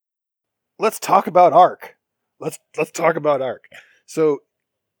let's talk about Ark. Let's talk about Ark. So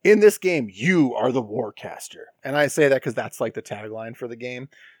in this game, you are the Warcaster. And I say that because that's like the tagline for the game.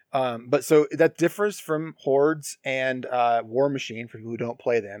 But so that differs from Hordes and War Machine for people who don't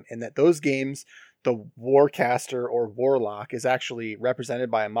play them, in that those games, the Warcaster or Warlock is actually represented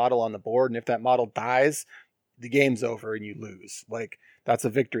by a model on the board. And if that model dies, the game's over and you lose. Like, that's a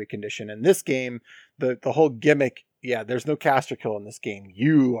victory condition. In this game, the whole gimmick, there's no caster kill in this game.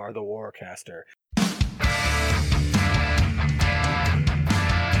 You are the Warcaster.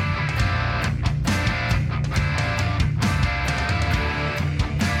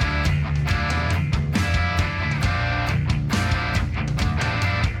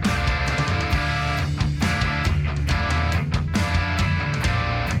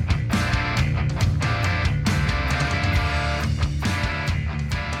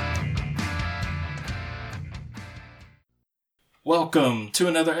 Welcome to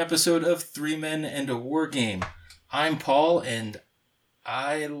another episode of Three Men and a War Game. I'm Paul, and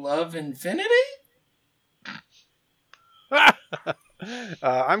I love Infinity?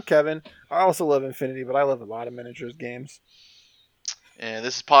 I'm Kevin. I also love Infinity, but I love a lot of miniatures games. And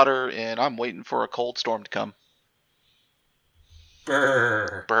this is Potter, and I'm waiting for a cold storm to come.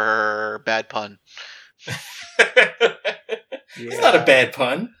 Brr. Brr. Bad pun. It's not a bad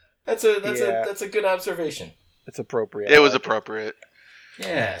pun. That's a good observation. It's appropriate. It was appropriate.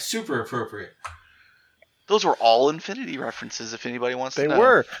 Yeah, super appropriate. Those were all Infinity references, if anybody wants to know. They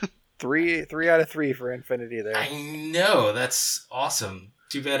were. Three out of 3 for Infinity there. I know, that's awesome.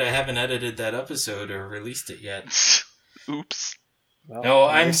 Too bad I haven't edited that episode or released it yet. Oops. Well, No,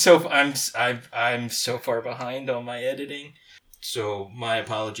 I'm so far behind on my editing. So my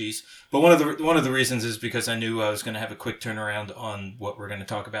apologies. But one of the reasons is because I knew I was going to have a quick turnaround on what we're going to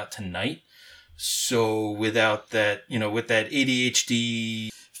talk about tonight. So without that, with that ADHD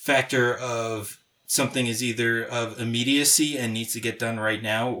factor of something is either of immediacy and needs to get done right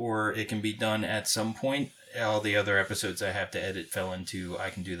now, or it can be done at some point, all the other episodes I have to edit fell into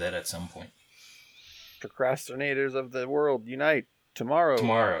I can do that at some point. Procrastinators of the world, unite tomorrow.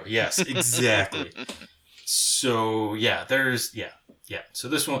 Tomorrow, yes, exactly. So So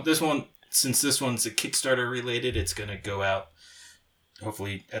this one, since this one's a Kickstarter related, it's gonna go out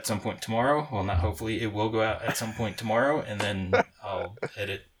hopefully at some point tomorrow. Well, not hopefully, it will go out at some point tomorrow, and then I'll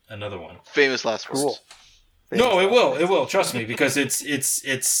edit another one. Famous last words. Cool. No, it will. Trust me, because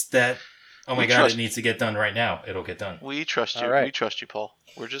it's that. Oh my God! It needs to get done right now. It'll get done. We trust you. Right. We trust you, Paul.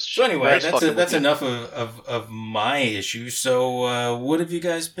 We're just. So anyway, that's enough of my issues. So what have you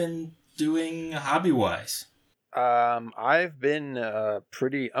guys been doing hobby wise? I've been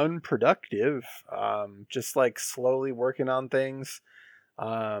pretty unproductive. Just like slowly working on things.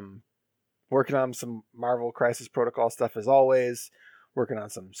 Working on some Marvel Crisis Protocol stuff as always. Working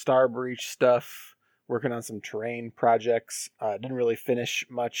on some Star Breach stuff. Working on some terrain projects. Didn't really finish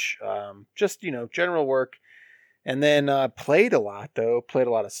much. Just, general work. And then played a lot, though. Played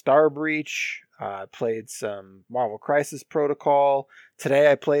a lot of Star Breach. Played some Marvel Crisis Protocol.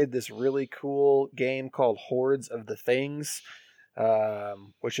 Today I played this really cool game called Hordes of the Things,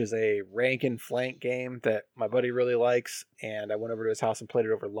 which is a rank and flank game that my buddy really likes. And I went over to his house and played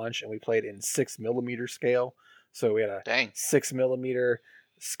it over lunch, and we played in 6mm scale. So we had a 6mm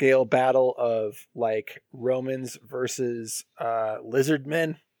scale battle of like Romans versus lizard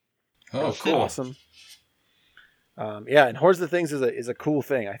men. Oh, cool. Awesome. And Hordes of the Things is a cool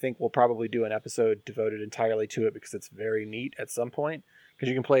thing. I think we'll probably do an episode devoted entirely to it because it's very neat at some point. Because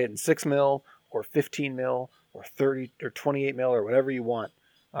you can play it in 6mm or 15mm or 30 or 28mm or whatever you want.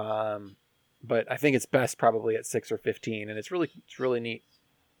 But I think it's best probably at 6 or 15, and it's really neat.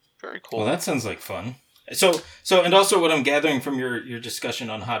 Very cool. Well, that sounds like fun. So, and also what I'm gathering from your discussion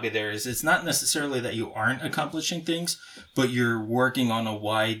on hobby there is it's not necessarily that you aren't accomplishing things, but you're working on a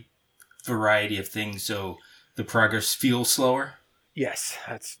wide variety of things, so the progress feels slower. Yes,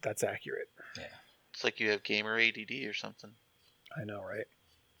 that's accurate. Yeah. It's like you have gamer ADD or something. I know, right?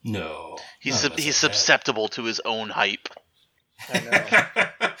 No. He's susceptible to his own hype. I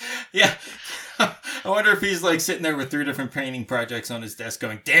know. Yeah. I wonder if he's like sitting there with 3 different painting projects on his desk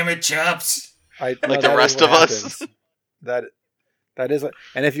going, "Damn it, Chops!" Like the rest of us. That is,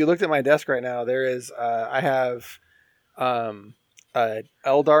 and if you looked at my desk right now, there is I have an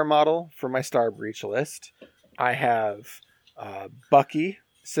Eldar model for my Star Breach list. I have Bucky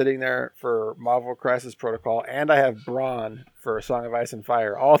sitting there for Marvel Crisis Protocol, and I have Braun for A Song of Ice and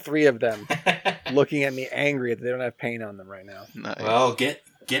Fire. All 3 of them looking at me angry that they don't have paint on them right now. Nice. Well, get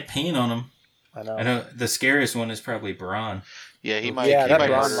paint on them. I know. I know the scariest one is probably Braun. Yeah, he might. Yeah, he that might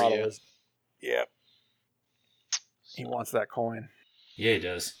Braun murder model you. is. Yeah. He wants that coin. Yeah, he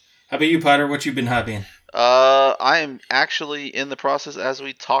does. How about you, Potter? What you been hobbying? I am actually in the process as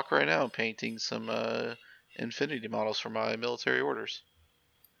we talk right now, painting some Infinity models for my military orders.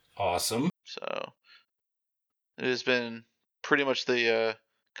 Awesome. So it has been pretty much the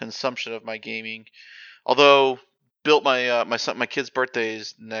consumption of my gaming. Although built my kids'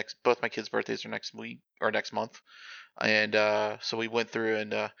 birthdays next. Both my kids' birthdays are next week or next month, and so we went through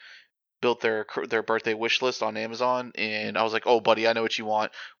and built their birthday wish list on Amazon, and I was like, "Oh, buddy, I know what you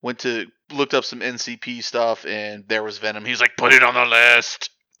want." Looked up some NCP stuff, and there was Venom. He was like, "Put it on the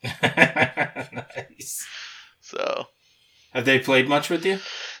list." Nice. So, have they played much with you?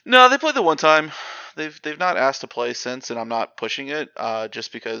 No, they played the one time. They've not asked to play since, and I'm not pushing it.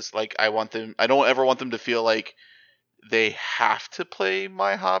 Just because like I don't ever want them to feel like they have to play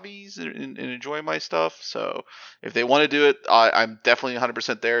my hobbies and enjoy my stuff. So if they want to do it, I'm definitely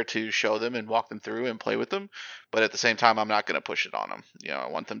 100% there to show them and walk them through and play with them. But at the same time, I'm not going to push it on them. I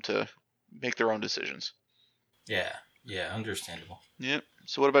want them to make their own decisions. Yeah, understandable. Yeah.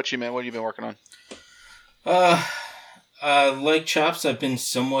 So what about you, man? What have you been working on? Like Chops, I've been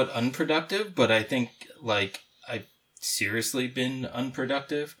somewhat unproductive, but I think I've seriously been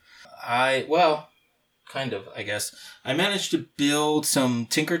unproductive. Kind of, I guess. I managed to build some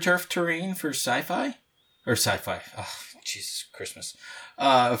TinkerTurf terrain for sci-fi. Oh, Jesus, Christmas.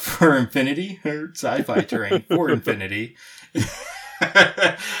 For Infinity, or sci-fi terrain for Infinity.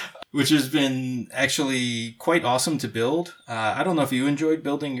 Which has been actually quite awesome to build. I don't know if you enjoyed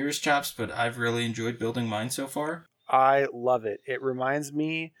building yours, Chops, but I've really enjoyed building mine so far. I love it. It reminds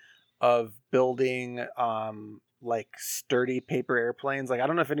me of building like sturdy paper airplanes. Like, I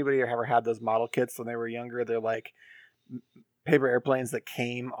don't know if anybody ever had those model kits when they were younger. They're like paper airplanes that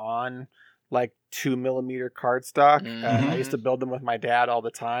came on like 2mm cardstock. Mm-hmm. I used to build them with my dad all the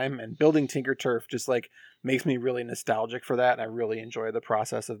time, and building TinkerTurf just like makes me really nostalgic for that, and I really enjoy the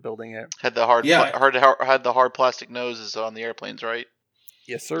process of building it. Had the hard plastic noses on the airplanes, right?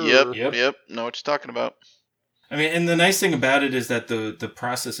 Yes, sir. Yep. Know what you're talking about. I mean, and the nice thing about it is that the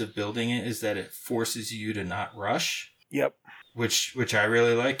process of building it is that it forces you to not rush. Yep. Which I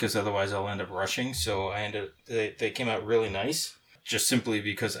really like, because otherwise I'll end up rushing. So they came out really nice, just simply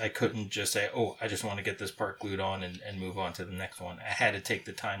because I couldn't just say, oh, I just want to get this part glued on and move on to the next one. I had to take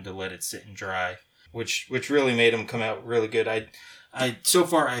the time to let it sit and dry, which really made them come out really good. So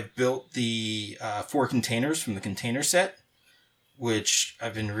far I've built the 4 containers from the container set, which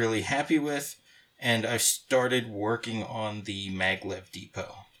I've been really happy with. And I've started working on the maglev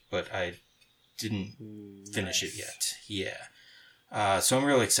depot, but I didn't finish it yet. Yeah. So I'm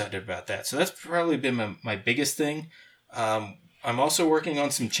really excited about that. So that's probably been my biggest thing. I'm also working on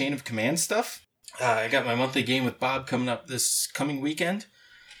some Chain of Command stuff. I got my monthly game with Bob coming up this coming weekend.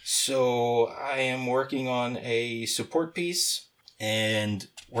 So I am working on a support piece and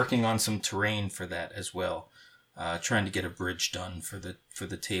working on some terrain for that as well. Trying to get a bridge done for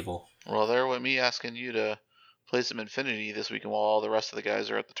the table. Well, there went me asking you to play some Infinity this weekend while all the rest of the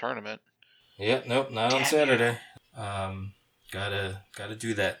guys are at the tournament. Yeah, nope, not on Saturday. Gotta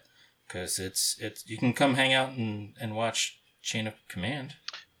do that, because it's you can come hang out and watch Chain of Command.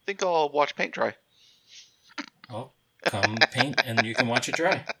 I think I'll watch paint dry. Well, come paint and you can watch it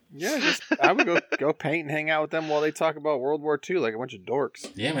dry. Yeah, I would go paint and hang out with them while they talk about World War II like a bunch of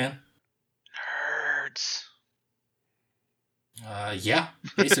dorks. Yeah, man. Nerds. Yeah,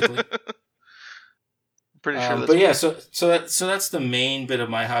 basically. Pretty sure. But yeah, so that's the main bit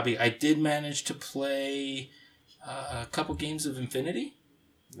of my hobby. I did manage to play a couple games of Infinity.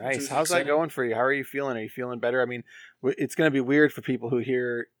 Nice. How's that going for you? How are you feeling? Are you feeling better? I mean, it's going to be weird for people who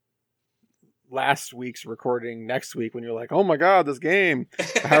hear last week's recording next week when you're like, "Oh my god, this game!"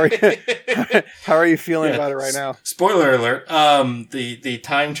 How are you feeling about it right now? Spoiler alert: the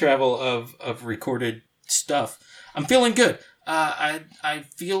time travel of recorded stuff. I'm feeling good. I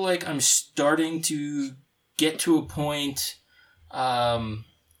feel like I'm starting to get to a point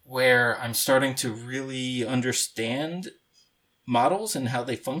where I'm starting to really understand models and how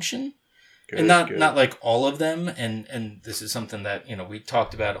they function. Good, and not like all of them, and this is something that we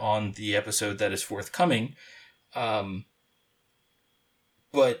talked about on the episode that is forthcoming.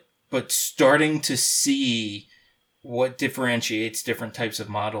 But starting to see what differentiates different types of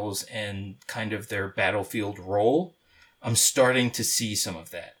models and kind of their battlefield role, I'm starting to see some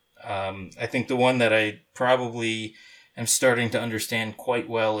of that. I think the one that I probably am starting to understand quite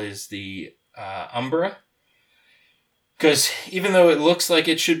well is the Umbra. Because even though it looks like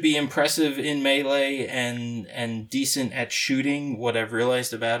it should be impressive in melee and decent at shooting, what I've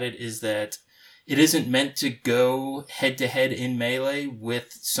realized about it is that it isn't meant to go head-to-head in melee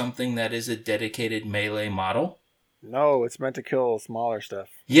with something that is a dedicated melee model. No, it's meant to kill smaller stuff.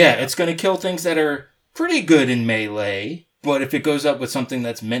 Yeah, it's going to kill things that are pretty good in melee, but if it goes up with something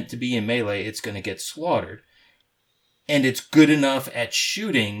that's meant to be in melee, it's going to get slaughtered. And it's good enough at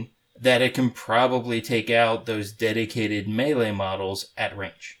shooting that it can probably take out those dedicated melee models at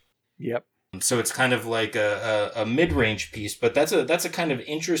range. Yep. So it's kind of like a mid-range piece, but that's a kind of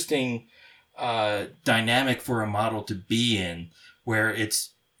interesting dynamic for a model to be in, where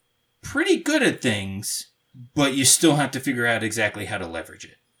it's pretty good at things, but you still have to figure out exactly how to leverage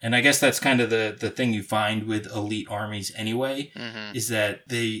it. And I guess that's kind of the thing you find with elite armies anyway, is that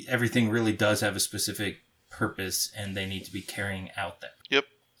everything really does have a specific purpose, and they need to be carrying out that. Yep.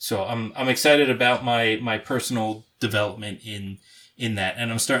 So I'm excited about my personal development in that,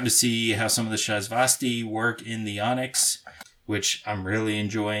 and I'm starting to see how some of the Shasvasti work in the Onyx, which I'm really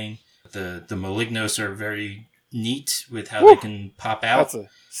enjoying. The Malignos are very neat with how they can pop out. That's a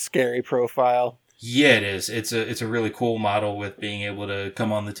scary profile. Yeah, it is. It's a really cool model with being able to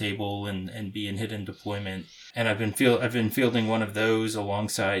come on the table and be in hidden deployment. And I've been fielding one of those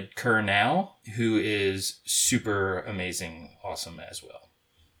alongside Kerr now, who is super amazing, awesome as well.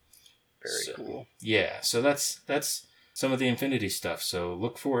 Very cool. Yeah, so that's some of the Infinity stuff. So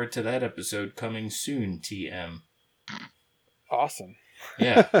look forward to that episode coming soon, TM. Awesome.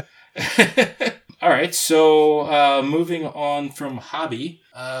 Yeah. All right, so moving on from hobby,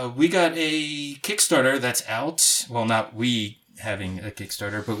 we got a Kickstarter that's out. Well, not we having a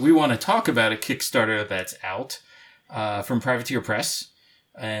Kickstarter, but we want to talk about a Kickstarter that's out from Privateer Press.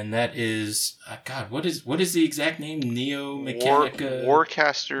 And that is, God, what is the exact name? Neo Mechanica?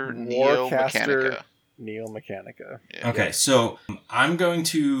 Warcaster Neo Mechanica. Neo Mechanica. Yeah. Okay, so I'm going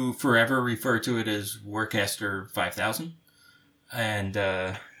to forever refer to it as Warcaster 5000. And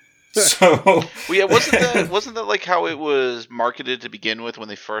so Well, yeah, wasn't that like how it was marketed to begin with when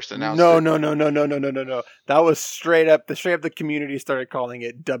they first announced No. it? That was straight up the community started calling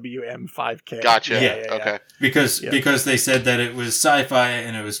it WM5K. Gotcha. Yeah. Okay. because they said that it was sci-fi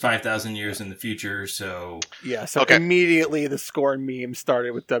and it was 5,000 years in the future, so Yeah, so Okay. immediately the Scorn meme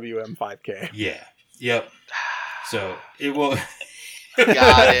started with WM5K. yeah. Yep. So it will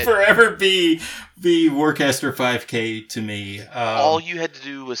Got it. forever be Warcaster 5K to me. All you had to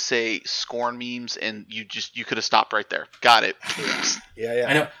do was say Scorn memes, and you could have stopped right there. Got it. Yeah.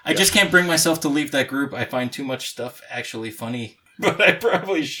 I know. I just can't bring myself to leave that group. I find too much stuff actually funny, but I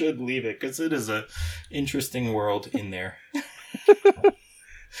probably should leave it because it is a interesting world in there.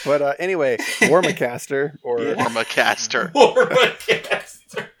 But anyway, Warmacaster or Warmacaster.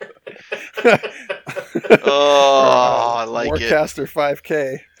 Warmacaster. Oh, I like Warcaster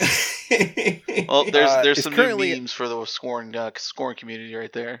 5K. it. Well, there's it's some currently- new memes for the Scorn community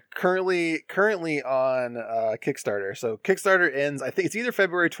right there. Currently on Kickstarter. So Kickstarter ends, I think it's either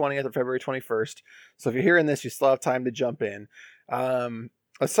February 20th or February 21st. So if you're hearing this, you still have time to jump in.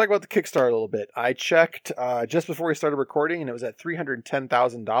 Let's talk about the Kickstarter a little bit. I checked just before we started recording, and it was at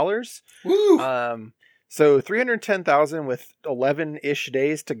 $310,000. Woo! So $310,000 with 11-ish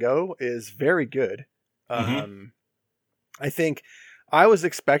days to go is very good. I think I was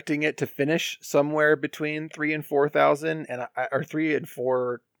expecting it to finish somewhere between 3 and 4,000, or 3 and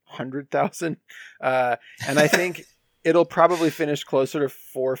 400,000, and I think it'll probably finish closer to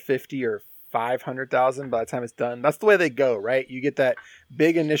 450 or 500,000 by the time it's done. That's the way they go, right? You get that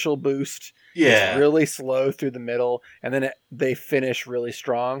big initial boost. Yeah. It's really slow through the middle, and then they finish really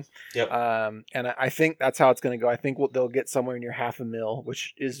strong. Yep. And I think that's how it's going to go. I think they'll get somewhere near $500,000,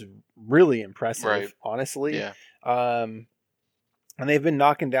 which is really impressive, Right. honestly. Yeah. And they've been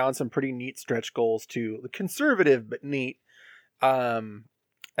knocking down some pretty neat stretch goals too. Conservative, but neat.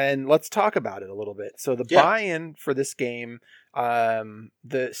 And let's talk about it a little bit. So the buy-in for this game,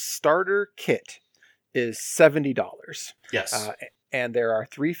 the starter kit is $70. Yes. And there are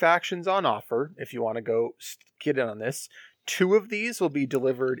 3 factions on offer if you want to go get in on this. 2 of these will be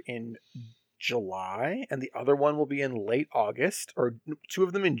delivered in July, and the other one will be in late August, or 2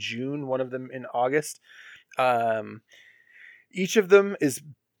 of them in June, 1 of them in August. Each of them is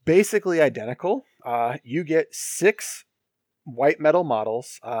basically identical. You get 6 white metal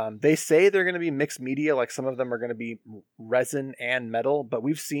models. They say they're going to be mixed media, like some of them are going to be resin and metal, but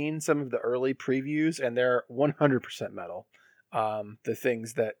we've seen some of the early previews and they're 100% metal. The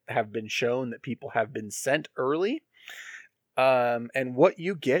things that have been shown that people have been sent early. And what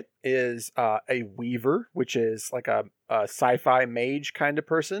you get is a weaver, which is like a sci-fi mage kind of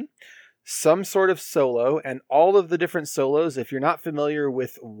person, some sort of solo, and all of the different solos. If you're not familiar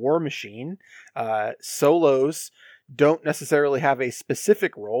with War Machine, solos don't necessarily have a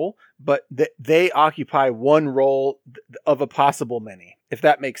specific role, but they occupy one role of a possible many, if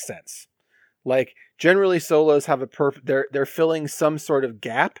that makes sense. Like generally solos have they're filling some sort of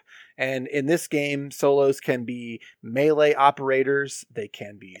gap. And in this game, solos can be melee operators, they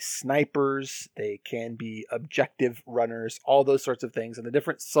can be snipers, they can be objective runners, all those sorts of things. And the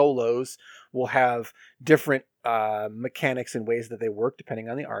different solos will have different mechanics and ways that they work depending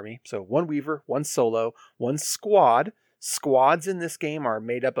on the army. So one Weaver, one solo, one squad. Squads in this game are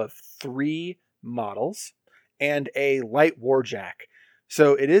made up of 3 models and a light warjack.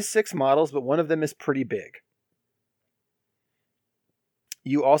 So it is 6 models, but one of them is pretty big.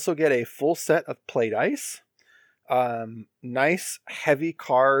 You also get a full set of play dice, nice heavy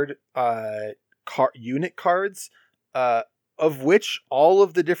unit cards, of which all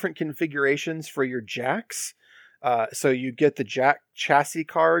of the different configurations for your jacks. So you get the jack chassis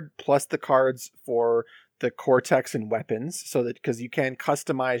card plus the cards for the Cortex and weapons, so that because you can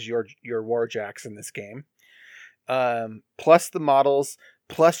customize your warjacks in this game, plus the models.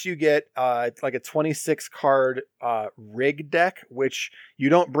 Plus you get like a 26 card rig deck, which you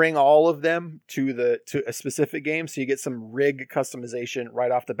don't bring all of them to a specific game. So you get some rig customization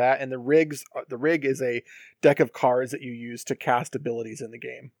right off the bat. And the rig is a deck of cards that you use to cast abilities in the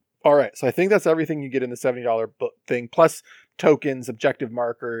game. All right. So I think that's everything you get in the $70 thing, plus tokens, objective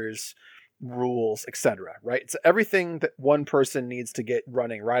markers, rules, etc. Right? It's everything that one person needs to get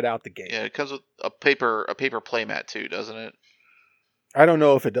running right out the gate. Yeah, it comes with a paper playmat too, doesn't it? I don't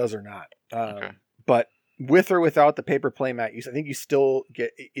know if it does or not. Okay. But with or without the paper playmat, I think you still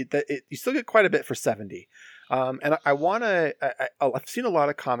get you still get quite a bit for $70. And I've seen a lot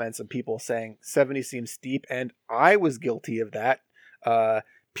of comments of people saying $70 seems steep, and I was guilty of that.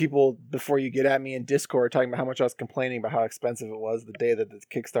 People before you get at me in Discord talking about how much I was complaining about how expensive it was the day that the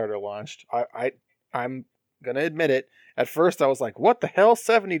Kickstarter launched. I'm gonna admit it. At first, I was like, "What the hell,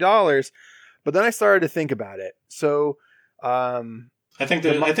 $70?" But then I started to think about it. So. I think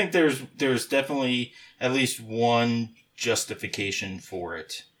there's definitely at least one justification for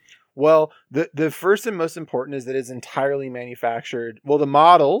it. Well, the first and most important is that it's entirely manufactured. Well, the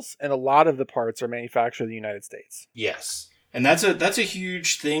models and a lot of the parts are manufactured in the United States. Yes, and that's a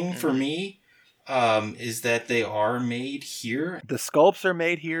huge thing for me. Is that they are made here. The sculpts are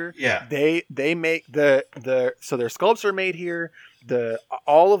made here. Yeah, they make so their sculpts are made here.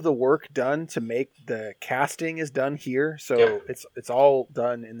 All of the work done to make the casting is done here, so it's all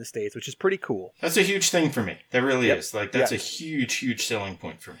done in the States, which is pretty cool. That's a huge thing for me. That really is. Like that's a huge selling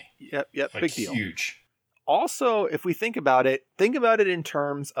point for me. Yep, like, big deal. Huge. Also, if we think about it in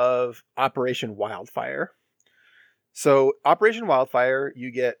terms of Operation Wildfire. So, Operation Wildfire,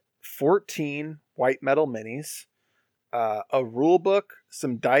 you get 14 white metal minis, a rule book,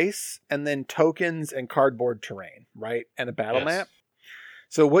 some dice, and then tokens and cardboard terrain, right? And a battle map.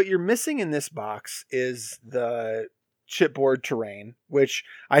 So what you're missing in this box is the chipboard terrain, which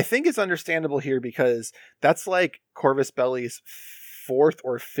I think is understandable here because that's like Corvus Belli's 4th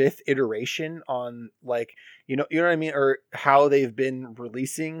or 5th iteration on like, you know what I mean? Or how they've been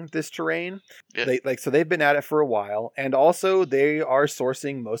releasing this terrain. Yeah. So they've been at it for a while. And also they are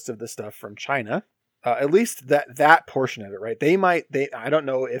sourcing most of the stuff from China. At least that portion of it, right? I don't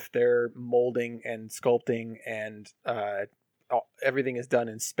know if they're molding and sculpting and everything is done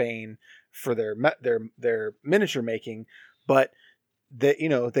in Spain for their miniature making, but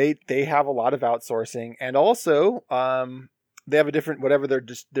they have a lot of outsourcing, and also they have a different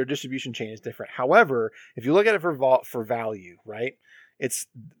their distribution chain is different. However, if you look at it for value, right, it's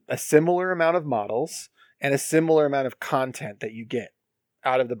a similar amount of models and a similar amount of content that you get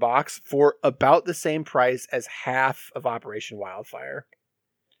out of the box for about the same price as half of Operation Wildfire.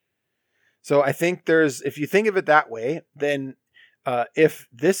 So I think if you think of it that way, then if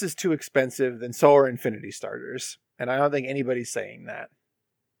this is too expensive, then so are Infinity starters. And I don't think anybody's saying that.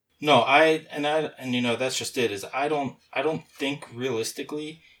 No, that's just it. Is I don't think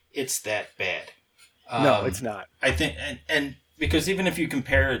realistically it's that bad. No, it's not. I think, and because even if you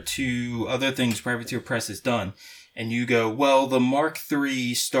compare it to other things Privateer Press has done, and you go, well, the Mark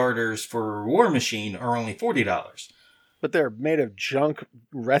III starters for War Machine are only $40. But they're made of junk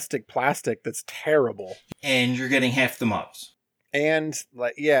rustic plastic that's terrible. And you're getting half the models. And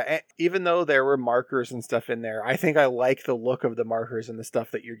even though there were markers and stuff in there, I think I like the look of the markers and the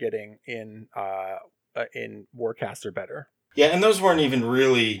stuff that you're getting in Warcaster better. Yeah, and those weren't even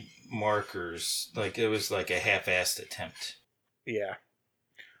really markers. Like it was like a half-assed attempt. Yeah.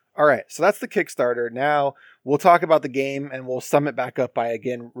 All right, so that's the Kickstarter. Now we'll talk about the game, and we'll sum it back up by,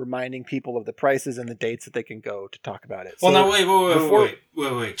 again, reminding people of the prices and the dates that they can go to talk about it. Well, now,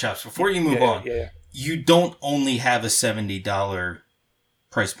 wait, Chops. Before you move on, you don't only have a $70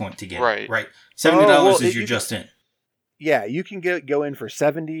 price point to get it, right? $70 is you're just in. you can go in for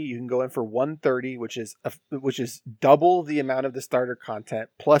 70. You can go in for 130, which is double the amount of the starter content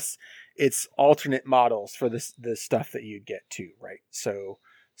plus its alternate models for the stuff that you get too, right? So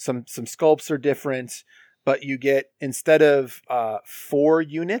some sculpts are different, but you get, instead of 4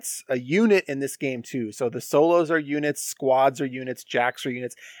 units, a unit in this game too. So the solos are units, squads are units, jacks are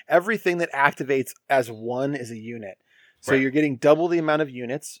units. Everything that activates as one is a unit. So Right. you're getting double the amount of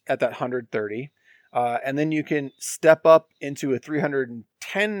units at that 130. And then you can step up into a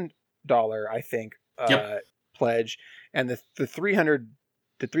 $310, I think, pledge. And the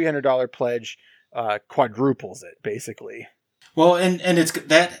 $300 pledge quadruples it, basically. Well, and it's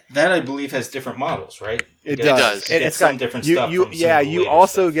that I believe has different models, right? It You does. get It's some got different you, stuff. You, from some yeah, of the you later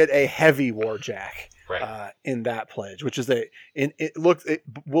also stuff. get a heavy warjack. Right. In that pledge, which is it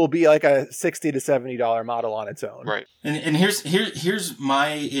will be like a $60 to $70 model on its own. Right. And here's my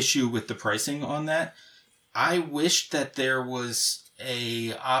issue with the pricing on that. I wish that there was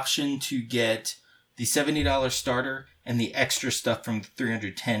a option to get the $70 starter and the extra stuff from the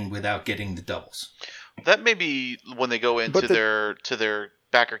 310 without getting the doubles. That may be when they go into But their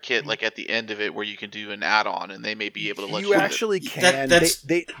backer kit, like at the end of it, where you can do an add-on, and they may be able to let You actually can.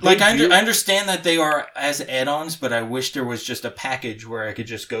 They I understand that they are as add-ons, but I wish there was just a package where I could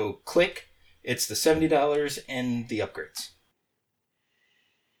just go click. It's the $70 and the upgrades.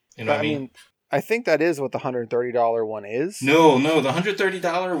 You know what I mean? I think that is what the $130 one is. No, the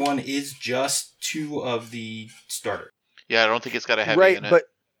 $130 one is just 2 of the starter. Yeah, I don't think it's got a heavy in it.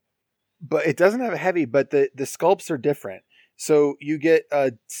 But it doesn't have a heavy. But the sculpts are different. So you get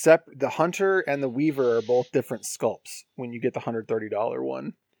the Hunter and the Weaver are both different sculpts when you get the $130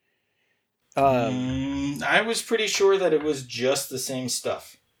 one. I was pretty sure that it was just the same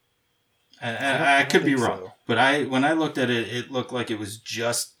stuff. I could be wrong, so. But when I looked at it, it looked like it was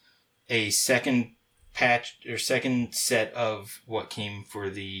just a second patch or second set of what came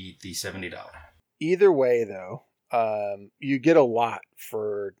for the $70. Either way, though, you get a lot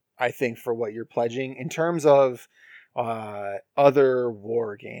for what you're pledging in terms of other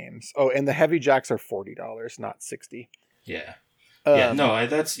war games. Oh, and the heavy jacks are $40, not $60. Yeah.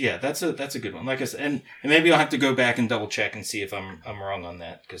 That's a good one. Like I said, and maybe I'll have to go back and double check and see if I'm wrong on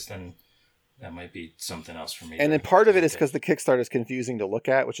that, because then that might be something else for me. And then part of it is because the Kickstarter is confusing to look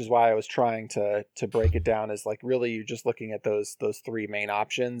at, which is why I was trying to break it down as like really you're just looking at those 3 main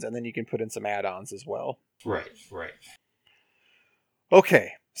options, and then you can put in some add-ons as well. Right.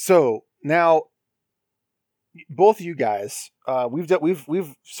 Okay, so now both of you guys,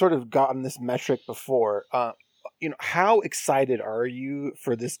 we've sort of gotten this metric before. How excited are you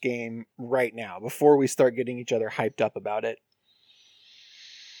for this game right now before we start getting each other hyped up about it?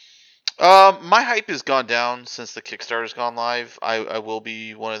 My hype has gone down since the Kickstarter's gone live. I will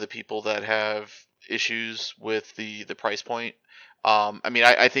be one of the people that have issues with the price point.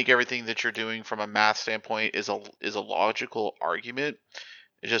 I think everything that you're doing from a math standpoint is a logical argument.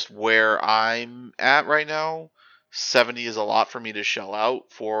 It's just where I'm at right now. 70 is a lot for me to shell out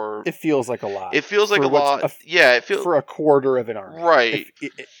for. It feels like a lot. It feels like a lot. It feels for a quarter of an army. Right.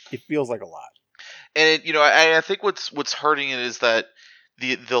 It feels like a lot. And I think what's hurting it is that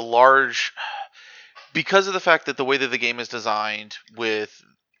the large, because of the fact that the way that the game is designed with,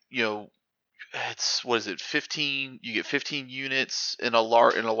 it's, what is it, 15? You get 15 units in a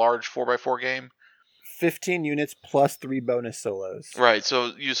large 4x4 game. 15 units plus 3 bonus solos. Right.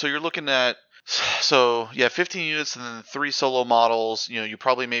 So you're looking at 15 units and then 3 solo models. You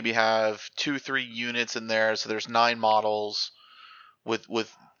probably maybe have 2-3 units in there, so there's 9 models. It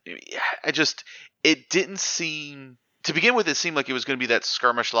didn't seem. To begin with, it seemed like it was going to be that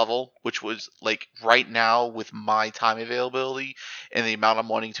skirmish level, which was like right now with my time availability and the amount I'm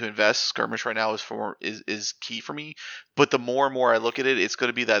wanting to invest. Skirmish right now is key for me. But the more and more I look at it, it's going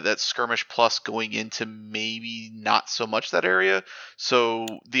to be that skirmish plus going into maybe not so much that area. So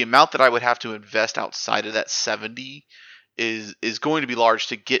the amount that I would have to invest outside of that 70 is going to be large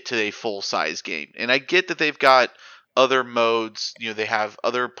to get to a full size game. And I get that they've got other modes. They have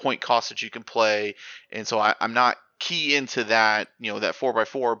other point costs that you can play, and so I'm not key into that, that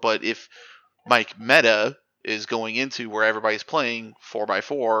 4x4, but if my meta is going into where everybody's playing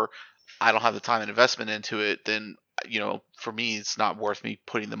 4x4, I don't have the time and investment into it, then, for me, it's not worth me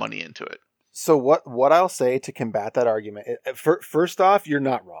putting the money into it. So what I'll say to combat that argument, first off, you're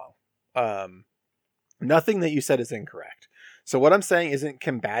not wrong. Nothing that you said is incorrect. So what I'm saying isn't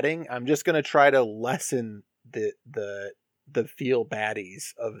combating. I'm just going to try to lessen the feel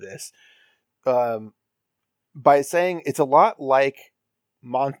baddies of this. By saying it's a lot like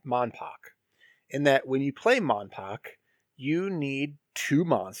Monpok, in that when you play Monpok, you need 2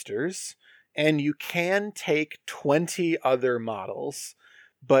 monsters and you can take 20 other models,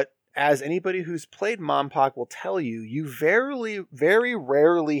 but as anybody who's played Mompoc will tell you, you very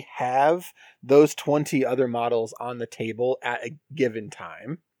rarely have those 20 other models on the table at a given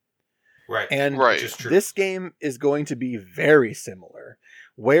time. Right. And Right. this game is going to be very similar,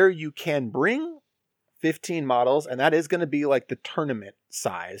 where you can bring 15 models, and that is going to be like the tournament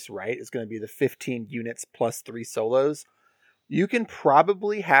size, right? It's going to be the 15 units plus 3 solos. You can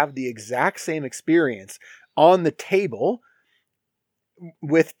probably have the exact same experience on the table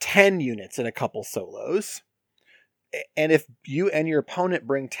with 10 units and a couple solos. And if you and your opponent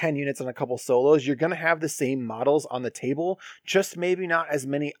bring 10 units and a couple solos, you're going to have the same models on the table, just maybe not as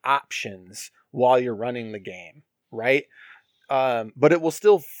many options while you're running the game, right? But it will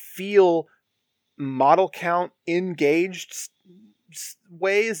still feel model count engaged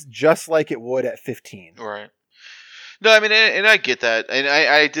ways just like it would at 15. Right. No, I mean, and I get that, and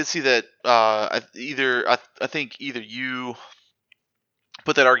I did see that. I think either you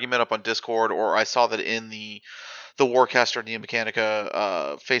put that argument up on Discord, or I saw that in the Warcaster Neo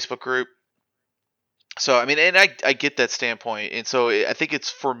Mechanica Facebook group. So I mean, and I get that standpoint, and so I think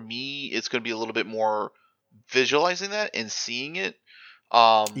it's, for me, it's going to be a little bit more visualizing that and seeing it.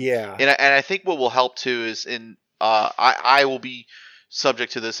 Yeah, and I think what will help too is I will be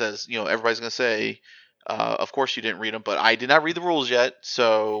subject to this, as everybody's going to say. Of course you didn't read them, but I did not read the rules yet.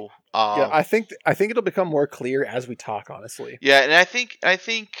 So yeah, I think it'll become more clear as we talk, honestly. Yeah, and I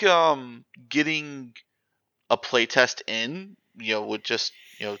think getting a playtest in, with just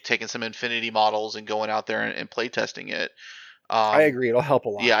taking some Infinity models and going out there and playtesting it. I agree, it'll help a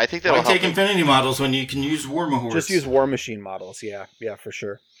lot. Yeah, I think that'll Why help. take Infinity models when you can use War Mahorts? Just use War Machine models. Yeah, for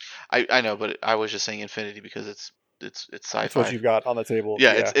sure. I know, but I was just saying Infinity because it's sci-fi. That's what you've got on the table.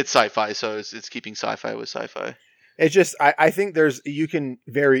 Yeah, it's sci-fi, so it's keeping sci-fi with sci-fi. It's just I think you can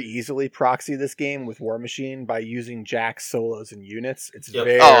very easily proxy this game with War Machine by using Jack's solos and units. It's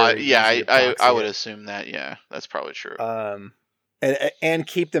very I would assume that. Yeah, that's probably true. And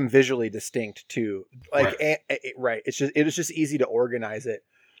keep them visually distinct too. Like Right. It was just easy to organize it.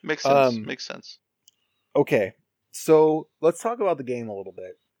 Makes sense. Makes sense. Okay, so let's talk about the game a little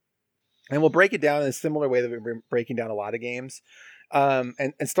bit. And we'll break it down in a similar way that we've been breaking down a lot of games.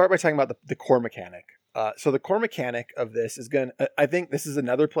 And start by talking about the core mechanic. So the core mechanic of this is I think this is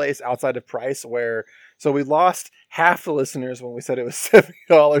another place outside of price where, so we lost half the listeners when we said it was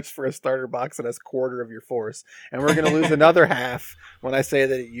 $70 for a starter box that has quarter of your force. And we're going to lose another half when I say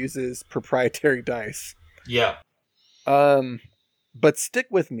that it uses proprietary dice. Yeah. But stick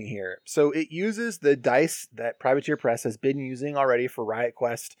with me here. So it uses the dice that Privateer Press has been using already for Riot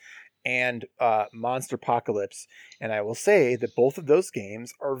Quest and Monster Apocalypse, and I will say that both of those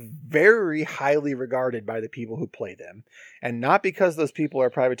games are very highly regarded by the people who play them, and not because those people are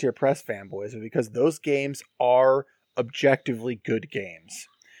Privateer Press fanboys, but because those games are objectively good games.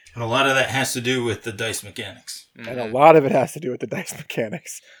 And a lot of that has to do with the dice mechanics. Mm-hmm. And a lot of it has to do with the dice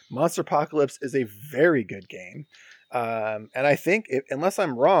mechanics. Monster Apocalypse is a very good game. And I think, unless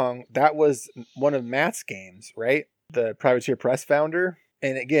I'm wrong, that was one of Matt's games, right? The Privateer Press founder.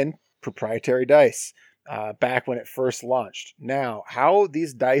 And again, proprietary dice back when it first launched. Now, how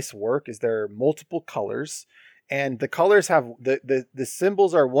these dice work is there are multiple colors, and the colors have the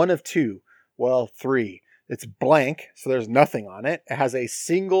symbols are one of two. Well, three. It's blank, so there's nothing on it. It has a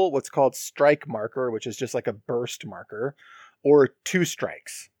single, what's called strike marker, which is just like a burst marker, or 2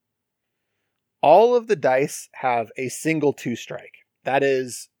 strikes. All of the dice have a single 2 strike. That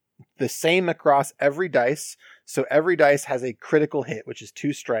is the same across every dice. So every dice has a critical hit, which is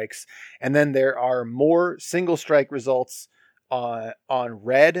 2 strikes. And then there are more single strike results on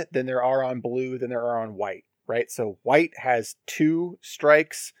red than there are on blue than there are on white, right? So white has 2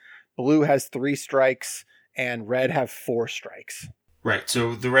 strikes, blue has 3 strikes, and red have 4 strikes. Right,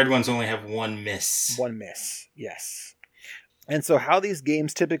 so the red ones only have 1 miss. 1 miss, yes. And so how these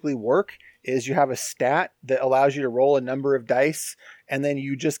games typically work is you have a stat that allows you to roll a number of dice, and then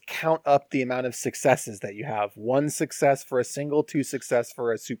you just count up the amount of successes that you have. 1 success for a single, 2 success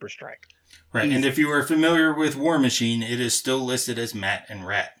for a super strike. Right, Easy. and if you are familiar with War Machine, it is still listed as Mat and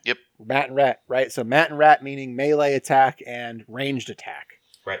Rat. Yep. Mat and Rat, right? So Mat and Rat meaning melee attack and ranged attack.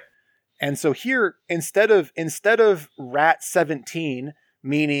 Right. And so here, instead of Rat 17,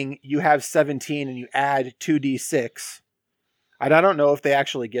 meaning you have 17 and you add 2d6, and I don't know if they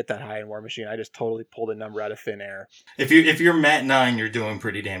actually get that high in War Machine. I just totally pulled a number out of thin air. If you're Mat 9, you're doing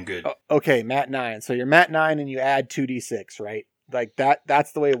pretty damn good. Okay, Mat 9. So you're Mat 9 and you add 2d6, right? Like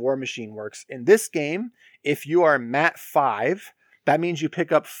that's the way War Machine works. In this game, if you are Mat 5, that means you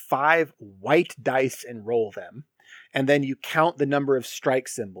pick up 5 white dice and roll them. And then you count the number of strike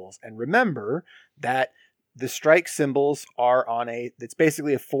symbols. And remember that the strike symbols are it's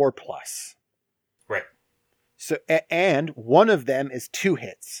basically a 4+. Right. So, and one of them is 2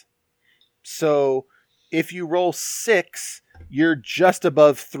 hits. So if you roll 6, you're just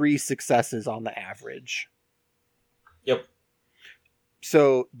above 3 successes on the average. Yep.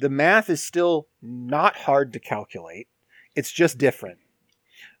 So the math is still not hard to calculate. It's just different.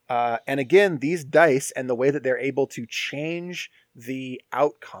 And again, these dice and the way that they're able to change the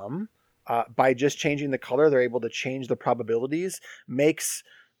outcome by just changing the color, they're able to change the probabilities, makes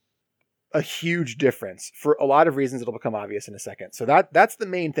a huge difference. For a lot of reasons, it'll become obvious in a second. So that's the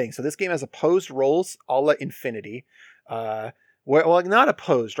main thing. So this game has opposed rolls a la Infinity. Well, not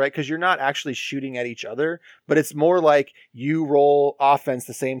opposed, right? Because you're not actually shooting at each other, but it's more like you roll offense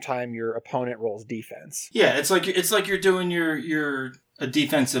the same time your opponent rolls defense. Yeah, it's like you're doing a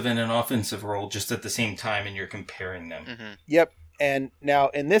defensive and an offensive roll just at the same time, and you're comparing them. Mm-hmm. Yep. And now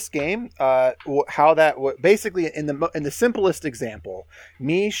in this game, basically in the simplest example,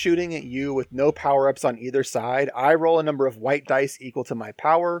 me shooting at you with no power ups on either side, I roll a number of white dice equal to my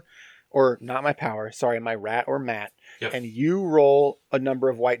power, or not my power, sorry, my rat or mat. Yep. And you roll a number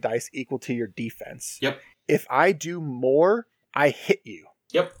of white dice equal to your defense. Yep. If I do more, I hit you.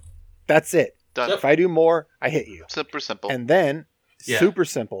 Yep. That's it. Done. Yep. If I do more, I hit you. Super simple. And then, super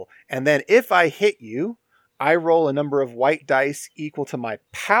simple. And then if I hit you, I roll a number of white dice equal to my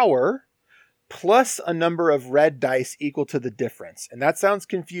power plus a number of red dice equal to the difference. And that sounds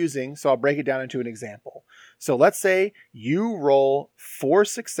confusing, so I'll break it down into an example. So let's say you roll 4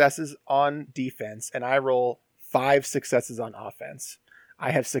 successes on defense and I roll 5 successes on offense.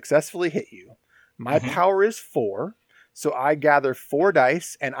 I have successfully hit you. My power is 4, so I gather 4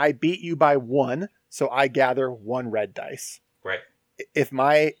 dice, and I beat you by 1, so I gather 1 red dice. Right. If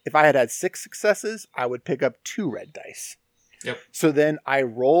I had 6 successes, I would pick up 2 red dice. Yep. So then I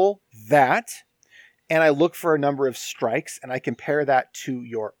roll that, and I look for a number of strikes, and I compare that to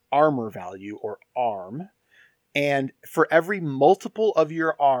your armor value, or arm. And for every multiple of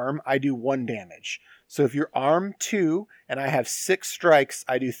your arm, I do 1 damage. So if you're arm 2, and I have 6 strikes,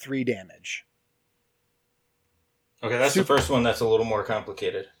 I do 3 damage. Okay, that's the first one that's a little more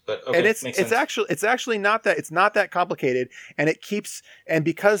complicated, but okay, and makes sense. it's actually not that complicated, and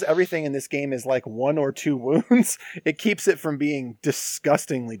because everything in this game is like 1 or 2 wounds, it keeps it from being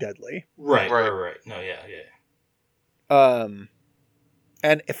disgustingly deadly. Right. No, yeah.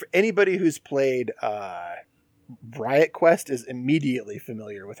 And if anybody who's played Riot Quest is immediately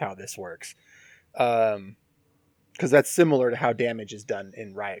familiar with how this works, because that's similar to how damage is done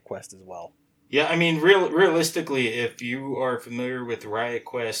in Riot Quest as well. Yeah, I mean, realistically, if you are familiar with Riot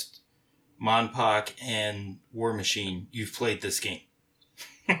Quest, Monpok, and War Machine, you've played this game.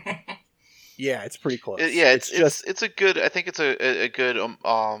 Yeah, it's pretty close. It's a good. I think it's a good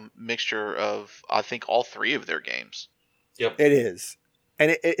mixture of, I think, all 3 of their games. Yep, it is,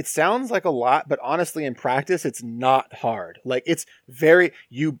 and it sounds like a lot, but honestly, in practice, it's not hard. Like, it's very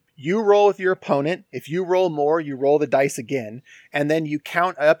you roll with your opponent. If you roll more, you roll the dice again, and then you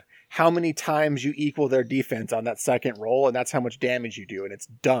count up how many times you equal their defense on that second roll, and that's how much damage you do, and it's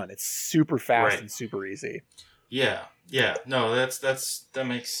done. It's super fast and super easy. Yeah. No, that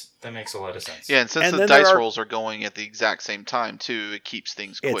makes a lot of sense. Yeah, and since the dice rolls are going at the exact same time too, it keeps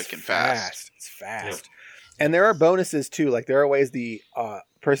things quick and fast. It's fast. Yep. And there are bonuses too. Like, there are ways the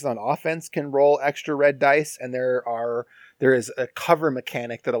person on offense can roll extra red dice, and there is a cover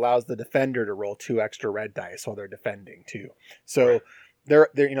mechanic that allows the defender to roll 2 extra red dice while they're defending too. So. Right.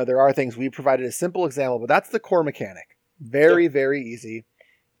 There are things. We provided a simple example, but that's the core mechanic. Very, very easy.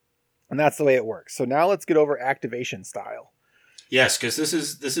 And that's the way it works. So now let's get over activation style. Yes, because this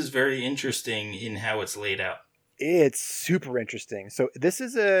is very interesting in how it's laid out. It's super interesting. So this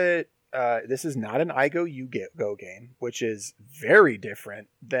is not an I Go You Go game, which is very different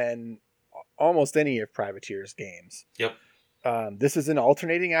than almost any of Privateer's games. Yep. This is an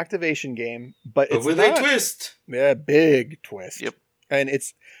alternating activation game, but it's with a twist. Yeah, big twist. Yep. And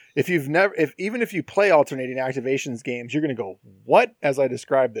it's even if you play alternating activations games, you're going to go, what? As I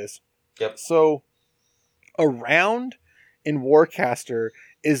describe this. Yep. So a round in Warcaster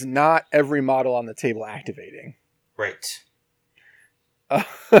is not every model on the table activating. Right.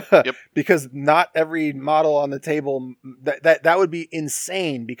 Yep. Because not every model on the table, that would be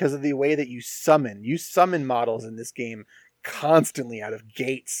insane because of the way that you summon. You summon models in this game constantly out of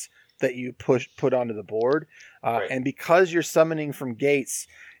gates that you put onto the board. Right. And because you're summoning from gates,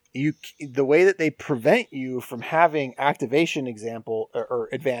 the way that they prevent you from having activation or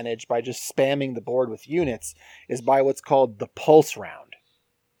advantage by just spamming the board with units is by what's called the pulse round.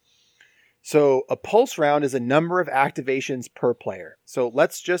 So a pulse round is a number of activations per player. So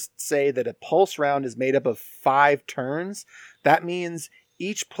let's just say that a pulse round is made up of 5 turns. That means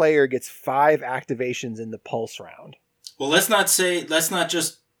each player gets 5 activations in the pulse round. Well, let's not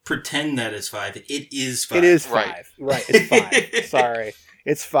just pretend that it's 5. It is 5. It is 5. Right, it's 5. Sorry.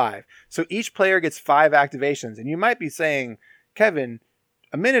 It's 5. So each player gets 5 activations. And you might be saying, Kevin,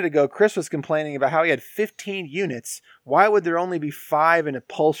 a minute ago, Chris was complaining about how he had 15 units. Why would there only be 5 in a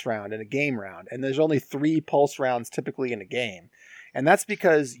pulse round, in a game round? And there's only 3 pulse rounds typically in a game. And that's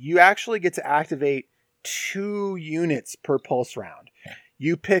because you actually get to activate 2 units per pulse round.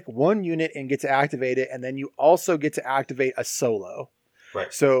 You pick 1 unit and get to activate it, and then you also get to activate a solo.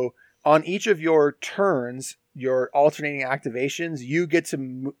 Right. So on each of your turns, your alternating activations, you get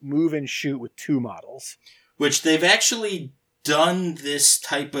to move and shoot with 2 models. Which they've actually done this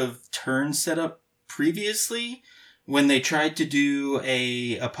type of turn setup previously when they tried to do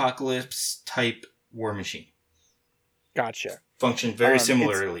a Apocalypse type War Machine. Gotcha. Functioned very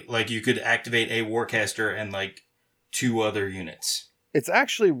similarly. Like you could activate a Warcaster and like 2 other units. It's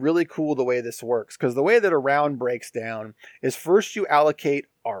actually really cool the way this works, because the way that a round breaks down is first you allocate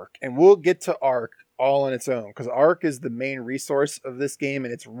Arc, and we'll get to Arc all on its own, because Arc is the main resource of this game,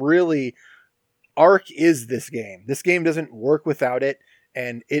 and it's really... Arc is this game. This game doesn't work without it,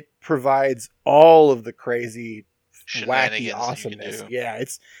 and it provides all of the crazy, wacky awesomeness. Yeah,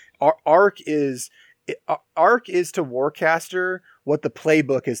 it's Arc is to Warcaster what the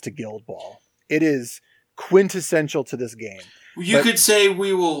playbook is to Guild Ball. It is quintessential to this game. You could say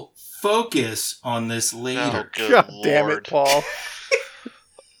we will focus on this later. Oh, God damn it, Paul.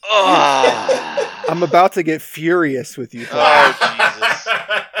 Oh. I'm about to get furious with you, Paul. Oh, Jesus.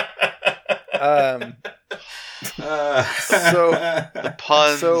 So The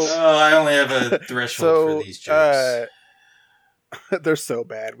puns. So- I only have a threshold for these jokes. They're so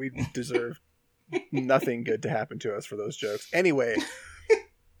bad. We deserve nothing good to happen to us for those jokes. Anyway,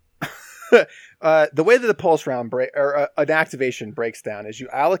 the way that the pulse round an activation breaks down is you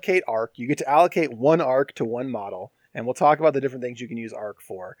allocate Arc. You get to allocate 1 Arc to 1 model, and we'll talk about the different things you can use Arc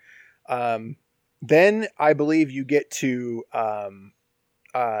for. Then I believe you get to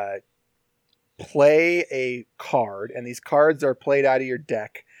play a card, and these cards are played out of your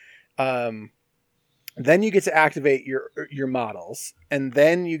deck. Then you get to activate your models, and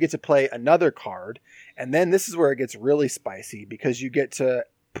then you get to play another card, and then this is where it gets really spicy, because you get to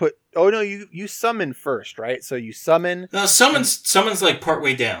put... Oh no, you summon first, right? So you summon... No, summons like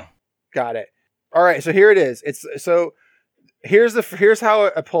partway down. Got it. All right, so here it is. Here's how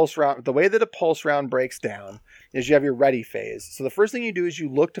a pulse round... The way that a pulse round breaks down is you have your ready phase. So the first thing you do is you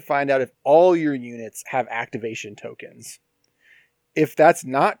look to find out if all your units have activation tokens. If that's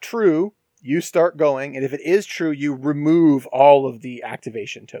not true, you start going, and if it is true, you remove all of the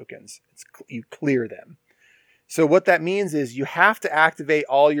activation tokens. You clear them. So what that means is you have to activate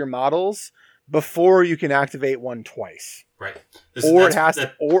all your models before you can activate one twice. Right. Or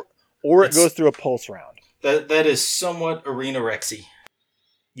it goes through a pulse round. That is somewhat Arena Rexy.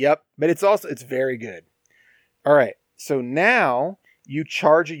 Yep, but it's very good. All right, so now you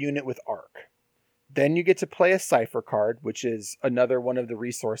charge a unit with Arc. Then you get to play a Cypher card, which is another one of the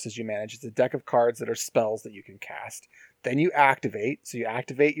resources you manage. It's a deck of cards that are spells that you can cast. Then you activate. So you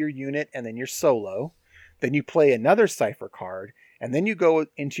activate your unit and then your solo. Then you play another Cypher card, and then you go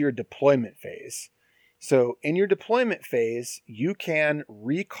into your deployment phase. So in your deployment phase, you can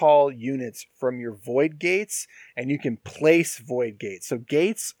recall units from your void gates, and you can place void gates. So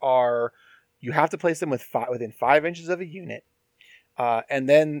gates are... You have to place them within 5 inches of a unit. And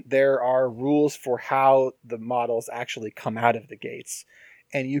then there are rules for how the models actually come out of the gates.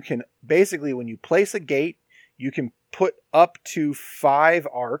 And you can basically, when you place a gate, you can put up to 5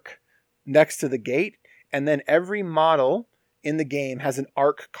 Arc next to the gate. And then every model in the game has an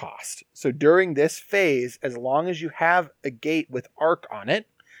Arc cost. So during this phase, as long as you have a gate with Arc on it,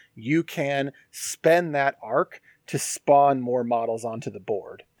 you can spend that Arc to spawn more models onto the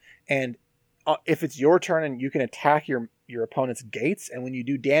board. And if it's your turn, and you can attack your opponent's gates, and when you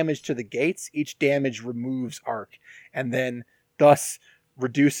do damage to the gates, each damage removes Arc, and then thus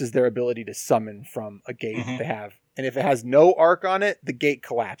reduces their ability to summon from a gate they have. And if it has no Arc on it, the gate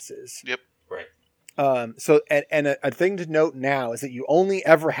collapses. Yep. Right. So a thing to note now is that you only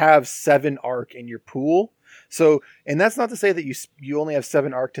ever have 7 Arc in your pool. So, and that's not to say that you only have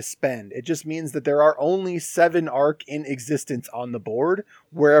 7 Arc to spend. It just means that there are only 7 Arc in existence on the board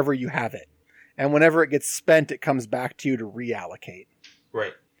wherever you have it. And whenever it gets spent, it comes back to you to reallocate.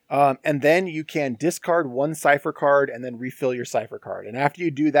 Right. And then you can discard 1 Cypher card and then refill your Cypher card. And after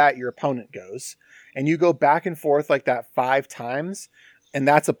you do that, your opponent goes. And you go back and forth like that 5 times and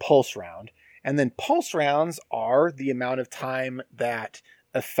that's a pulse round. And then pulse rounds are the amount of time that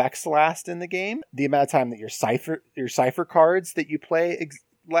effects last in the game, the amount of time that your cipher cards that you play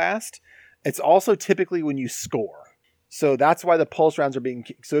last. It's also typically when you score. So that's why the pulse rounds are being.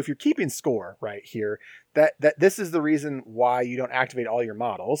 So if you're keeping score right here, that this is the reason why you don't activate all your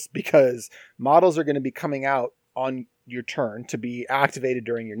models, because models are going to be coming out on your turn to be activated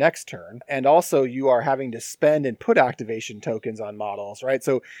during your next turn. And also you are having to spend and put activation tokens on models, right?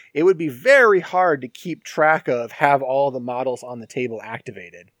 So it would be very hard to keep track of, have all the models on the table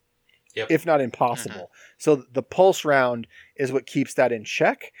activated. Yep. If not impossible. So the pulse round is what keeps that in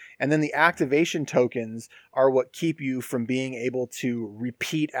check. And then the activation tokens are what keep you from being able to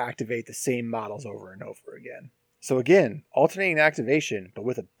repeat activate the same models over and over again. So again, alternating activation, but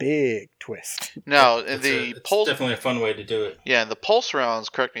with a big twist. Now, it's pulse, definitely a fun way to do it. Yeah, and the pulse rounds,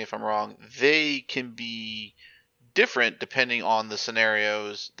 correct me if I'm wrong, they can be different depending on the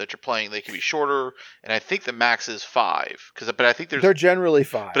scenarios that you're playing. They can be shorter, and I think the max is 5. But I think they're generally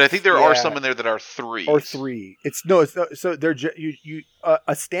 5. But I think there are some in there that are 3. Or 3. So they're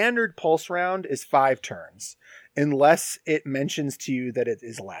a standard pulse round is 5 turns, unless it mentions to you that it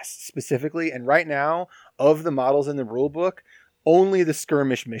is less specifically. And right now, of the models in the rule book, only the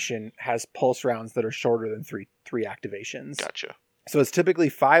skirmish mission has pulse rounds that are shorter than three activations. Gotcha. So it's typically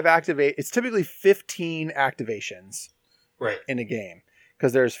 15 activations in a game,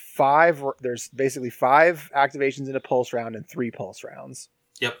 because there's basically 5 activations in a pulse round and 3 pulse rounds.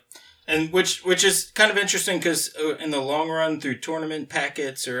 Yep. And which is kind of interesting, because in the long run, through tournament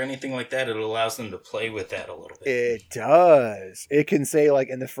packets or anything like that, it allows them to play with that a little bit. It does. It can say, like,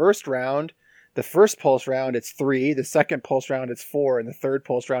 in the first round, the first pulse round, it's 3. The second pulse round, it's 4. And the third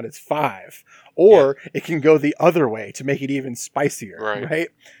pulse round, it's 5. Or it can go the other way to make it even spicier, right?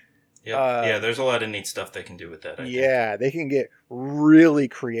 Yeah, there's a lot of neat stuff they can do with that. I think. They can get really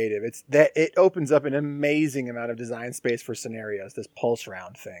creative. It opens up an amazing amount of design space for scenarios, this pulse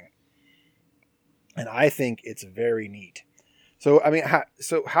round thing. And I think it's very neat. So, I mean,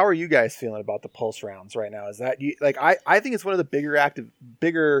 how are you guys feeling about the pulse rounds right now? Is that you like? I think it's one of the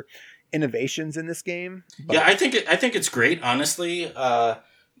bigger innovations in this game. Yeah, I think it's great. Honestly,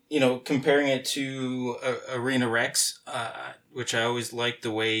 comparing it to Arena Rex, which I always liked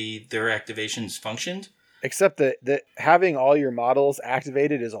the way their activations functioned. Except that having all your models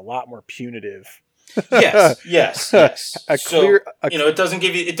activated is a lot more punitive. Yes. It doesn't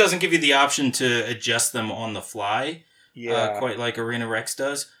give you the option to adjust them on the fly. Yeah. Quite like Arena Rex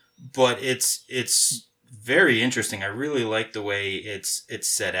does, but it's very interesting. I really like the way it's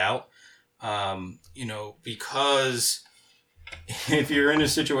set out. Because if you're in a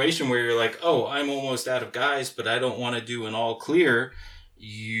situation where you're like, oh, I'm almost out of guys, but I don't want to do an all clear,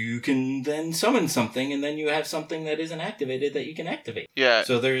 you can then summon something, and then you have something that isn't activated that you can activate. Yeah.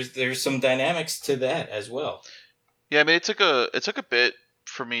 So there's some dynamics to that as well. Yeah, I mean, it took a bit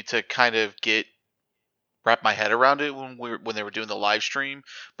for me to kind of wrap my head around it when they were doing the live stream,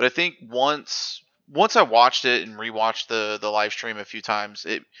 but I think once I watched it and rewatched the live stream a few times,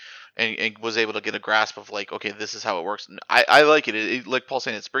 and was able to get a grasp of, like, okay, this is how it works. And I like it. It. Like Paul's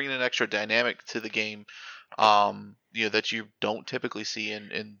saying, it's bringing an extra dynamic to the game, that you don't typically see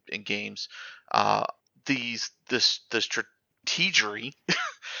in games. The strategery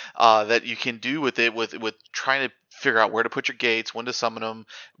that you can do with it, with trying to figure out where to put your gates, when to summon them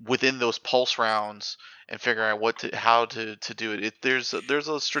within those pulse rounds, and figuring out how to do it. There's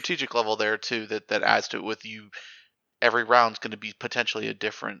a strategic level there too that adds to it. With you, every round's going to be potentially a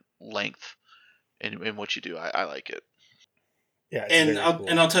different length in what you do. I like it. Yeah, and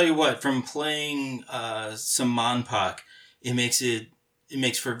I'll tell you what, from playing some Monpok, it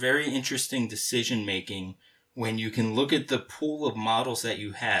makes for very interesting decision making when you can look at the pool of models that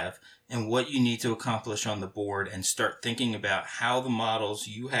you have and what you need to accomplish on the board, and start thinking about how the models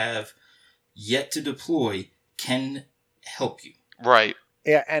you have yet to deploy can help you. Right.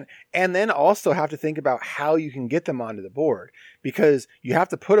 Yeah, and then also have to think about how you can get them onto the board, because you have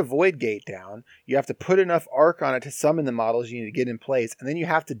to put a void gate down, you have to put enough arc on it to summon the models you need to get in place, and then you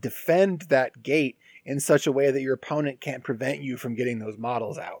have to defend that gate in such a way that your opponent can't prevent you from getting those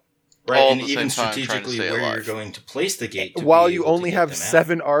models out. Right, and even strategically where you're going to place the gate. While you only have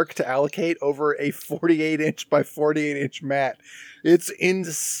 7 arc to allocate over a 48-inch by 48-inch mat. It's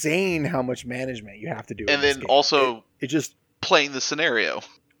insane how much management you have to do. And then also, it just playing the scenario.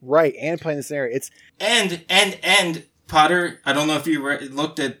 Right, and playing the scenario. It's and Potter, I don't know if you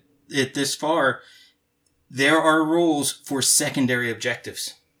looked at it this far, there are rules for secondary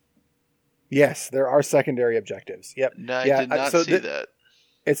objectives. Yes, there are secondary objectives. Yep. No, I did not see that.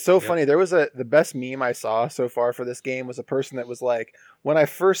 It's so Yep. funny. There was the best meme I saw so far for this game was a person that was like, when I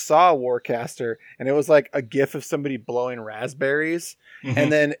first saw Warcaster, and it was like a gif of somebody blowing raspberries. Mhm.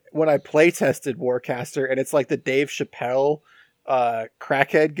 And then when I play tested Warcaster, and it's like the Dave Chappelle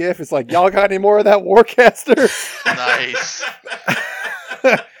crackhead gif, it's like, y'all got any more of that Warcaster? Nice.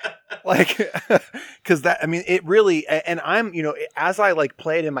 Like, because that, I mean, it really, and I'm, as I like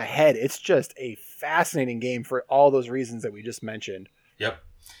play it in my head, it's just a fascinating game for all those reasons that we just mentioned. Yep.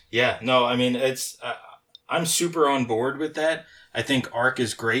 Yeah. No, I mean, I'm super on board with that. I think Arc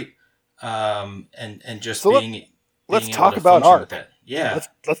is great. And just So being let's able talk to about function Arc. with that. Yeah.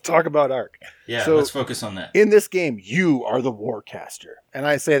 Let's talk about Arc. Yeah. So- let's focus on that. In this game, you are the Warcaster. And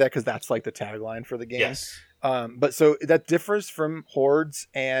I say that because that's like the tagline for the game. Yes. But so that differs from Hordes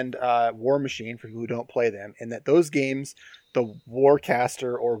and War Machine for people who don't play them, in that those games, the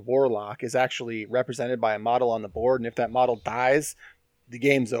Warcaster or Warlock is actually represented by a model on the board. And if that model dies, the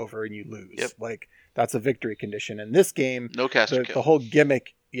game's over and you lose. Yep. Like, that's a victory condition. In this game, No caster kill. the whole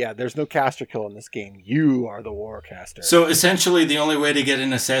gimmick, there's no caster kill in this game. You are the Warcaster. So essentially, the only way to get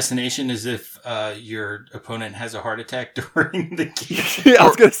an assassination is if your opponent has a heart attack during the game. I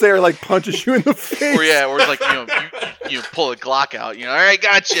was going to say, or like punches you in the face. or it's like you pull a Glock out. All right,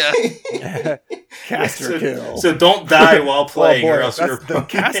 gotcha. Caster kill. So don't die while playing, or else your the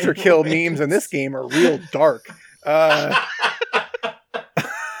caster kill memes in this game are real dark.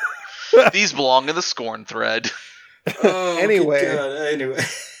 These belong in the Scorn thread. Oh, Anyway. good God.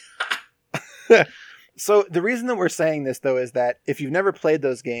 Anyway. So the reason that we're saying this, though, is that if you've never played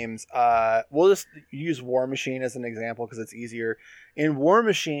those games, we'll just use War Machine as an example because it's easier. In War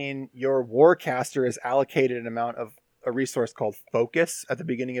Machine, your Warcaster is allocated an amount of a resource called Focus at the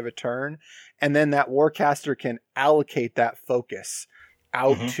beginning of a turn, and then that Warcaster can allocate that focus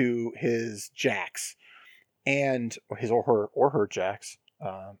out Mhm. to his jacks, and his or her jacks.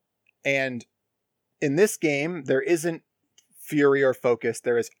 And in this game, there isn't Fury or Focus.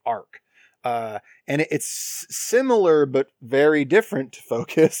 There is Arc. And it's similar but very different to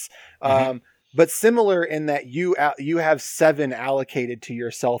Focus. But similar in that you have 7 allocated to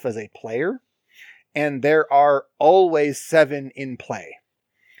yourself as a player, and there are always 7 in play.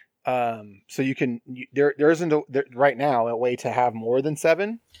 So you can there isn't right now a way to have more than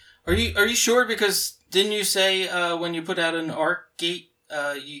 7. Are you sure? Because didn't you say when you put out an arc gate,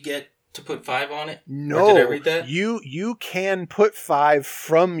 you get to put 5 on it? No, Or did I read that? you can put 5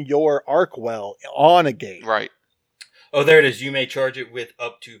 from your arc well on a gate. Right. Oh, there it is. You may charge it with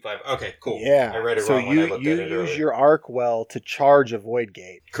up to 5. Okay, cool. Yeah, I read it so wrong when I looked you at it use earlier. your arc well to charge a void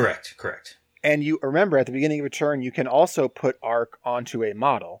gate. Correct. And you remember at the beginning of a turn, you can also put arc onto a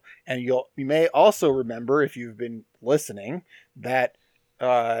model. And you may also remember, if you've been listening, that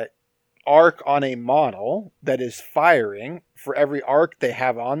arc on a model that is firing, for every arc they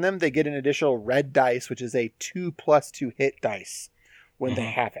have on them, they get an additional red dice, which is a 2+2 hit dice when they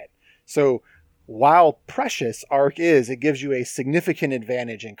Mhm. have it. So while precious arc is, it gives you a significant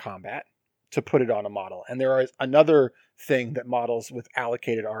advantage in combat to put it on a model. And there is another thing that models with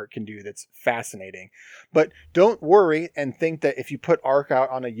allocated arc can do that's fascinating. But don't worry and think that if you put arc out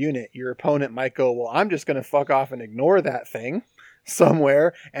on a unit, your opponent might go, well, I'm just going to fuck off and ignore that thing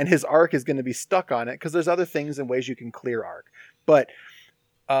somewhere, and his arc is going to be stuck on it, because there's other things and ways you can clear arc. But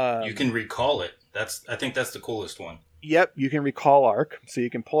You can recall it. I think that's the coolest one. Yep, you can recall arc, so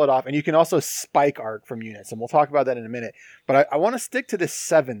you can pull it off, and you can also spike arc from units, and we'll talk about that in a minute. But I want to stick to this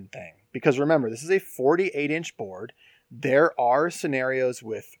 7 thing, because remember, this is a 48-inch board. There are scenarios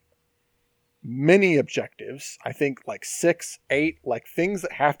with many objectives, I think like 6, 8, like things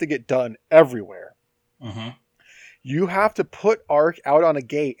that have to get done everywhere. Mm-hmm. You have to put arc out on a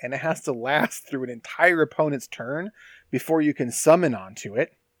gate, and it has to last through an entire opponent's turn before you can summon onto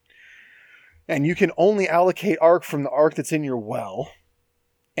it. And you can only allocate arc from the arc that's in your well.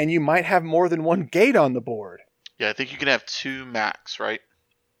 And you might have more than one gate on the board. Yeah, I think you can have 2 max, right?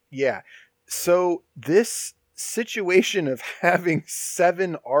 Yeah. So this situation of having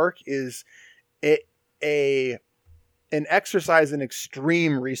 7 arc is an exercise in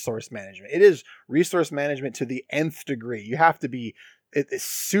extreme resource management. It is resource management to the nth degree. You have to be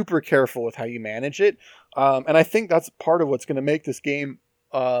super careful with how you manage it. And I think that's part of what's going to make this game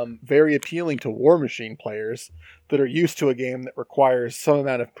very appealing to War Machine players that are used to a game that requires some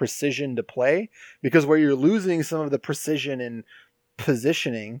amount of precision to play, because where you're losing some of the precision and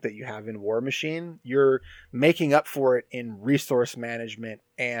positioning that you have in War Machine, you're making up for it in resource management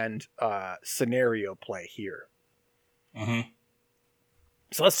and scenario play here. Mm-hmm.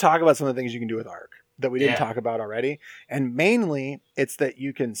 So let's talk about some of the things you can do with arc that we didn't Yeah. talk about already. And mainly it's that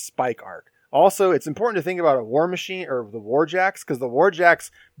you can spike arc. Also, it's important to think about a war machine or the warjacks, because the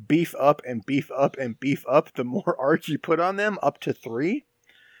warjacks beef up and beef up and beef up the more arc you put on them, up to 3.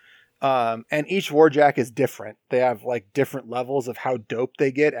 And each warjack is different. They have like different levels of how dope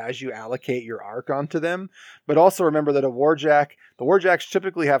they get as you allocate your arc onto them. But also remember that the warjacks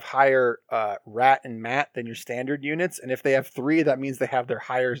typically have higher rat and mat than your standard units. And if they have 3, that means they have their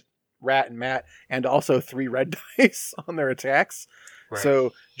higher rat and mat and also 3 red dice on their attacks. Right.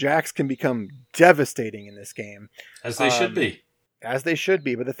 So jacks can become devastating in this game. As they should be. As they should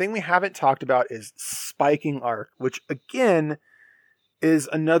be. But the thing we haven't talked about is spiking arc, which again is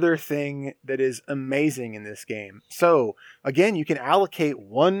another thing that is amazing in this game. So again, you can allocate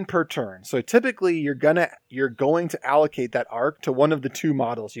 1 per turn. So typically you're going to allocate that arc to one of the 2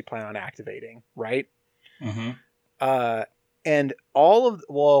 models you plan on activating, right? Mm-hmm. And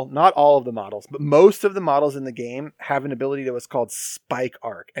not all of the models, but most of the models in the game have an ability to what's called spike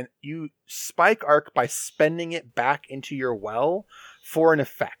arc. And you spike arc by spending it back into your well for an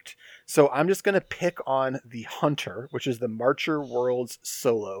effect. So I'm just going to pick on the Hunter, which is the Marcher Worlds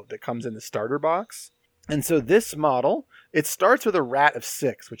solo that comes in the starter box. And so this model, it starts with a rat of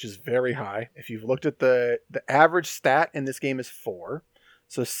 6, which is very high. If you've looked at the average stat in this game is 4.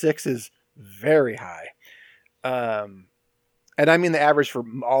 So 6 is very high. And I mean the average for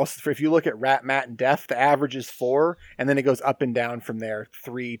if you look at Rat, Mat, and Death, the average is 4, and then it goes up and down from there,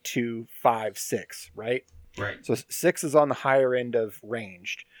 3, 2, 5, 6, right? Right. So 6 is on the higher end of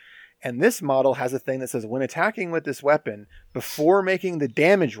ranged. And this model has a thing that says when attacking with this weapon, before making the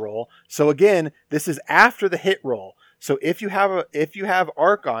damage roll, so again, this is after the hit roll. So if you have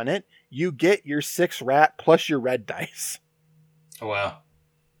arc on it, you get your 6 rat plus your red dice. Oh, wow.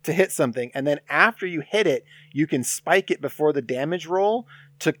 To hit something, and then after you hit it, you can spike it before the damage roll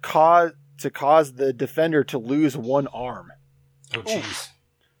to cause the defender to lose 1 arm. Oh, jeez.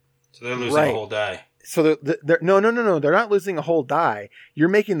 So they're losing a whole die. So no, they're not losing a whole die. You're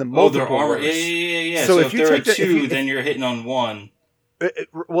making them multiple. Their armor. Worse. Yeah. So if they're at 2, then you're hitting on 1.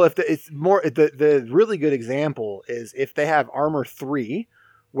 Well, it's more the really good example is if they have armor 3,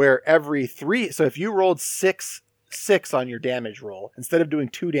 where every 3. So if you rolled 6 on your damage roll, instead of doing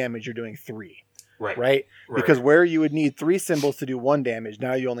 2 damage, you're doing 3. Right? Because where you would need 3 symbols to do 1 damage,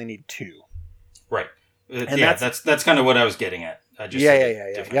 now you only need 2. Right. And that's kind of what I was getting at. I just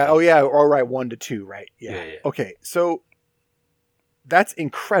yeah. Oh yeah. All right. 1 to 2. Right. Yeah. Okay. So that's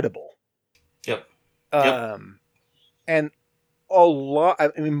incredible. Yep. And a lot.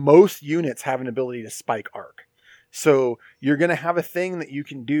 I mean, most units have an ability to spike arc. So you're going to have a thing that you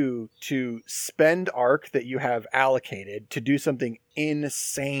can do to spend arc that you have allocated to do something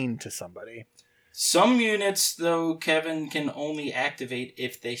insane to somebody. Some units, though, Kevin, can only activate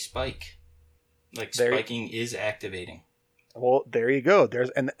if they spike. Like spiking is activating. Well, there you go. There's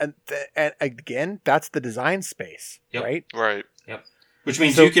and again, that's the design space, right? Right. Yep. Which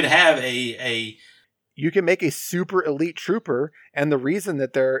means you could have a you can make a super elite trooper, and the reason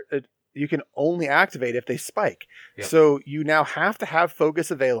that you can only activate if they spike. Yep. So you now have to have focus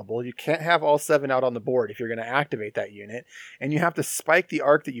available. You can't have all 7 out on the board if you're going to activate that unit, and you have to spike the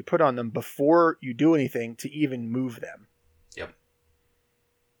arc that you put on them before you do anything to even move them. Yep.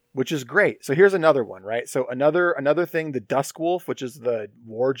 Which is great. So here's another one, right? So another thing, the Duskwolf, which is the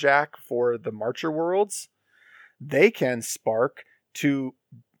warjack for the Marcher Worlds, they can spark to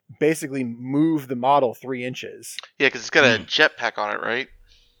basically move the model 3 inches. Yeah, because it's got a jetpack on it, right?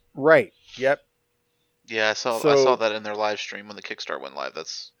 Right. Yep. Yeah, I saw that in their live stream when the Kickstarter went live.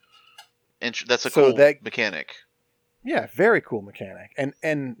 That's a cool mechanic. Yeah, very cool mechanic,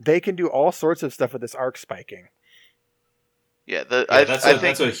 and they can do all sorts of stuff with this arc spiking. Yeah,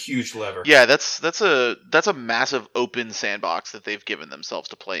 that's a huge lever. Yeah, that's a massive open sandbox that they've given themselves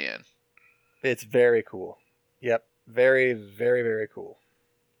to play in. It's very cool. Yep, very, very, very cool.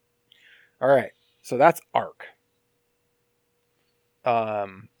 All right, so that's arc.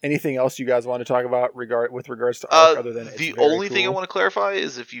 Anything else you guys want to talk about with regards to arc other than the only thing I want to clarify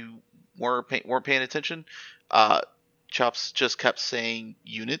is if you weren't paying attention, Chops just kept saying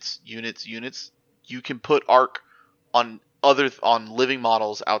units. You can put arc on living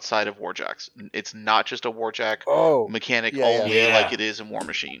models outside of warjacks. It's not just a warjack mechanic only like it is in War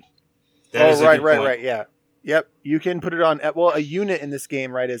Machine. Right. Yeah. Yep. You can put it on. Well, a unit in this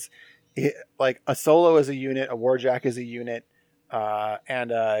game, right, is like a solo is a unit, a warjack is a unit.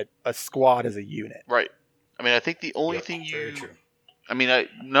 And a squad is a unit. Right. I mean, I think the only thing you... True. I mean,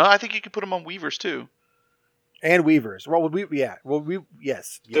 I think you could put them on Weavers, too. And Weavers. Well,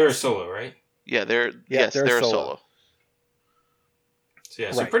 yes. They're a solo, right? Yeah, they're a solo. So,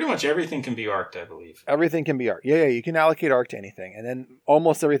 yeah, so Right. pretty much everything can be arced, I believe. Everything can be arc. Yeah, you can allocate arc to anything, and then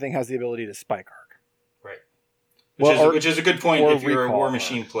almost everything has the ability to spike arc. Right. Well, Which is a good point or if you're a recall War arc.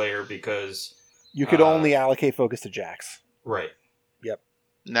 Machine player because You could only allocate focus to Jax. right.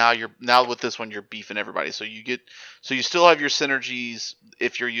 Now with this one you're beefing everybody. So you still have your synergies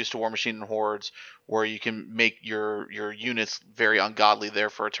if you're used to War Machine and Hordes, where you can make your units very ungodly there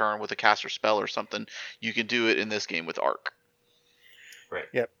for a turn with a caster spell or something. You can do it in this game with Arc. Right.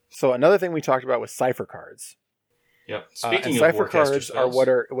 Yep. So another thing we talked about was cipher cards. Yep. And Speaking of cipher Warcaster cards spells,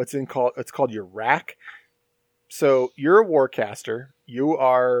 are it's called your rack. So you're a warcaster. You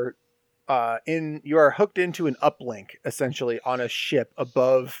are hooked into an uplink essentially on a ship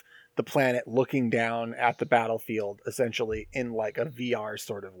above the planet, looking down at the battlefield, essentially in like a VR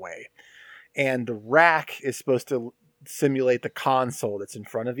sort of way. And the rack is supposed to simulate the console that's in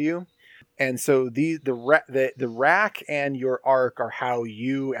front of you. And so the rack and your arc are how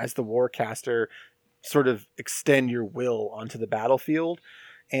you, as the warcaster, sort of extend your will onto the battlefield.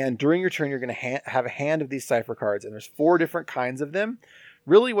 And during your turn, you're going to have a hand of these cipher cards, and there's 4 different kinds of them.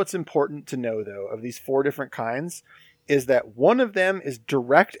 Really, what's important to know, though, of these 4 different kinds is that one of them is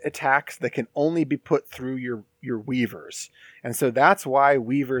direct attacks that can only be put through your weavers. And so that's why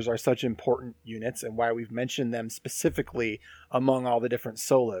weavers are such important units, and why we've mentioned them specifically among all the different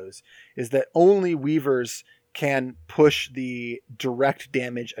solos, is that only weavers can push the direct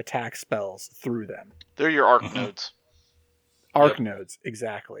damage attack spells through them. They're your Arc nodes. Arc nodes,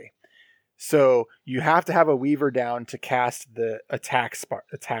 exactly. So you have to have a weaver down to cast the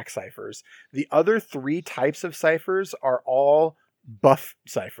attack ciphers. The other 3 types of ciphers are all buff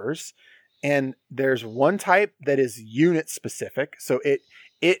ciphers, and there's one type that is unit specific. So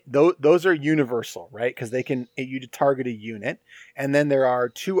those are universal, right? Because you target a unit, and then there are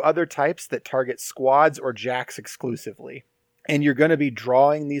 2 other types that target squads or jacks exclusively. And you're going to be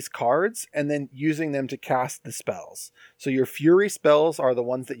drawing these cards and then using them to cast the spells. So your fury spells are the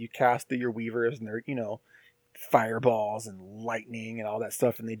ones that you cast through your weavers, and they're, fireballs and lightning and all that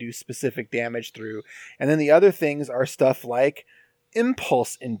stuff, and they do specific damage through. And then the other things are stuff like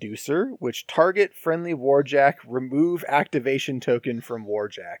Impulse Inducer, which target friendly warjack, remove activation token from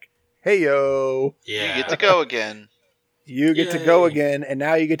warjack. Heyo! Yeah. You get to go again. You get to go again, and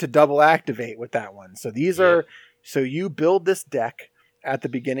now you get to double activate with that one. So these are... So you build this deck at the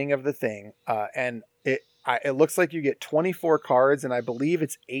beginning of the thing, and it looks like you get 24 cards, and I believe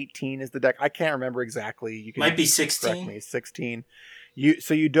it's 18 is the deck. I can't remember exactly. You can Might be correct 16. me. 16.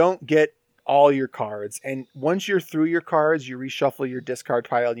 So you don't get all your cards, and once you're through your cards, you reshuffle your discard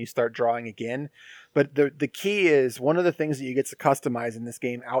pile and you start drawing again. But the key is, one of the things that you get to customize in this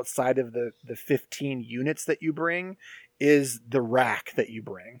game outside of the 15 units that you bring is the rack that you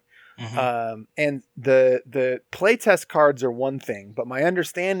bring. Mm-hmm. And the playtest cards are one thing, but my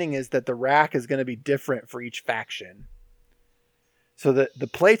understanding is that the rack is going to be different for each faction. So the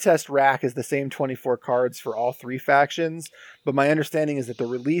playtest rack is the same 24 cards for all 3 factions, but my understanding is that the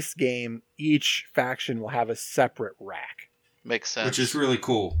release game, each faction will have a separate rack. Makes sense. Which is really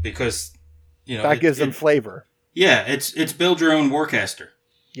cool because, that gives them flavor. Yeah, it's build your own warcaster.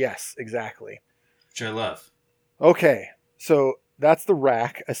 Yes, exactly. Which I love. Okay, so that's the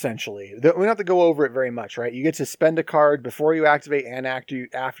rack, essentially. We don't have to go over it very much, right? You get to spend a card before you activate and after you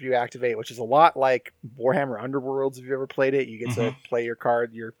activate, which is a lot like Warhammer Underworlds, if you've ever played it. You get to play your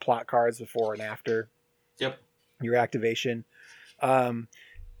plot cards before and after your activation. So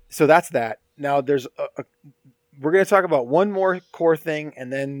that's that. Now, there's we're going to talk about one more core thing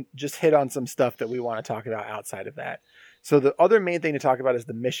and then just hit on some stuff that we want to talk about outside of that. So the other main thing to talk about is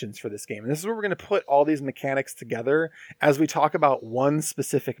the missions for this game. And this is where we're going to put all these mechanics together as we talk about one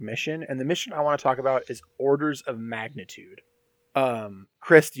specific mission. And the mission I want to talk about is Orders of Magnitude.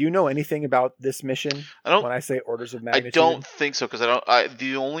 Chris, do you know anything about this mission? When I say Orders of Magnitude? I don't think so, because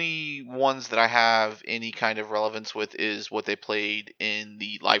the only ones that I have any kind of relevance with is what they played in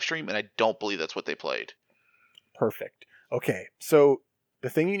the live stream, and I don't believe that's what they played. Perfect. Okay, so the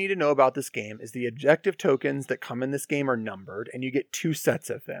thing you need to know about this game is the objective tokens that come in this game are numbered, and you get 2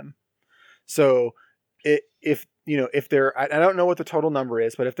 sets of them. So if there, I don't know what the total number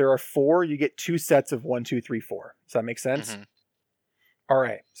is, but if there are 4, you get 2 sets of 1, 2, 3, 4. Does that make sense? Mm-hmm. All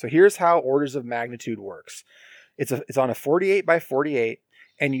right. So here's how Orders of Magnitude works. It's on a 48 by 48,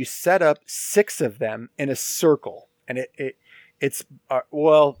 and you set up 6 of them in a circle, and it's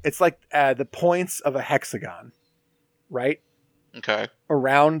like the points of a hexagon, right? Okay.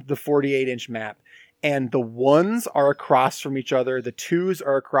 Around the 48-inch map. And the 1s are across from each other, the 2s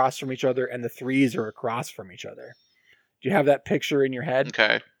are across from each other, and the 3s are across from each other. Do you have that picture in your head?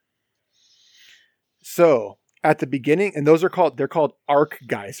 Okay. So, at the beginning, and they're called arc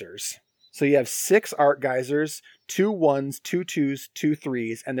geysers. So you have 6 arc geysers, 2 1s, 2 2s, 2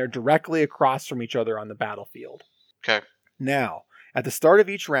 3s, and they're directly across from each other on the battlefield. Okay. Now, at the start of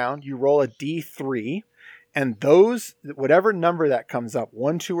each round, you roll a d3, and those, whatever number that comes up,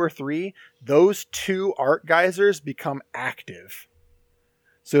 1, 2, or 3, those 2 arc geysers become active.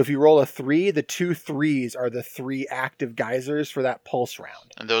 So if you roll a 3, the 2 3s are the 3 active geysers for that pulse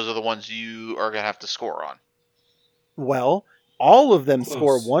round. And those are the ones you are going to have to score on. Well, all of them Close.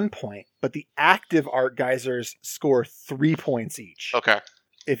 score 1 point, but the active arc geysers score 3 points each Okay.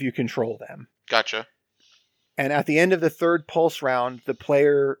 if you control them. Gotcha. And at the end of the third pulse round, the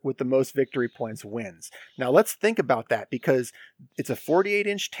player with the most victory points wins. Now let's think about that, because it's a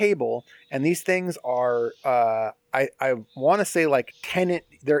 48-inch table, and these things are, I want to say like 10,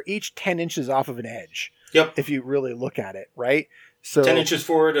 they're each 10 inches off of an edge. Yep. If you really look at it, right? So 10 inches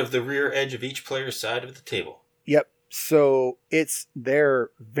forward of the rear edge of each player's side of the table. Yep. So they're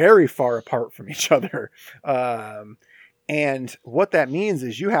very far apart from each other. And what that means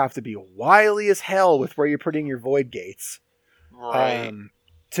is you have to be wily as hell with where you're putting your void gates. Right.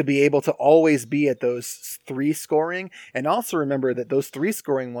 To be able to always be at those 3 scoring. And also remember that those 3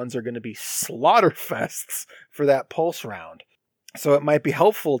 scoring ones are going to be slaughter fests for that pulse round. So it might be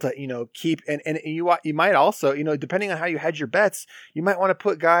helpful to, keep, and you might also, depending on how you hedge your bets, you might want to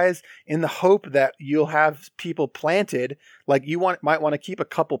put guys in the hope that you'll have people planted. Like might want to keep a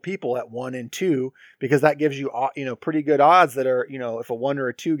couple people at 1 and 2, because that gives you, pretty good odds that are, if a 1 or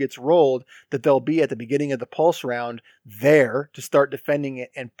a 2 gets rolled, that they'll be at the beginning of the pulse round there to start defending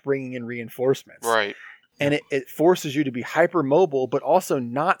it and bringing in reinforcements. Right. And it forces you to be hyper mobile, but also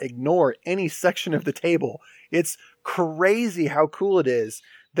not ignore any section of the table. It's crazy how cool it is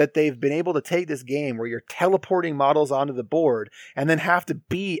that they've been able to take this game where you're teleporting models onto the board and then have to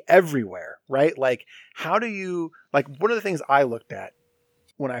be everywhere, right? Like, how do you, like, one of the things I looked at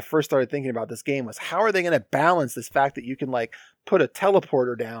when I first started thinking about this game was, how are they going to balance this fact that you can, like, put a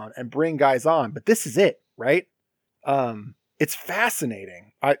teleporter down and bring guys on? But this is it, right? It's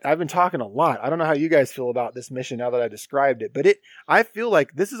fascinating. I've been talking a lot. I don't know how you guys feel about this mission now that I described it, but I feel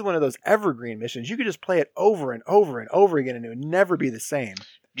like this is one of those evergreen missions. You could just play it over and over and over again, and it would never be the same.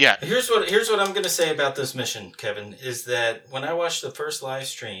 Yeah. Here's what I'm going to say about this mission, Kevin, is that when I watched the first live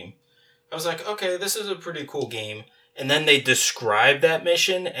stream, I was like, okay, this is a pretty cool game. And then they described that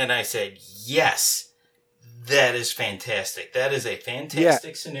mission, and I said, yes, that is fantastic. That is a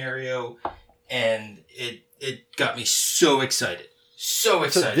fantastic scenario, and it got me so excited. So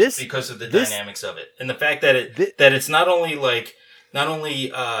excited because of the dynamics of it. And the fact that it's not only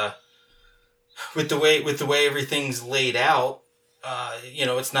with the way everything's laid out,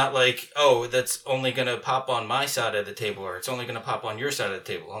 it's not like, oh, that's only going to pop on my side of the table, or it's only going to pop on your side of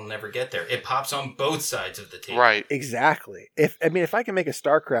the table. I'll never get there. It pops on both sides of the table. Right. Exactly. If I can make a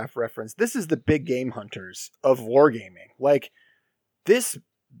StarCraft reference, this is the big game hunters of wargaming. Like, this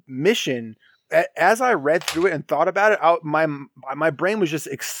mission, as I read through it and thought about it, my brain was just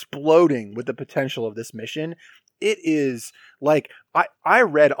exploding with the potential of this mission. It is like, I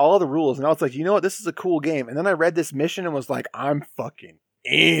read all the rules and I was like, you know what, this is a cool game. And then I read this mission and was like, I'm fucking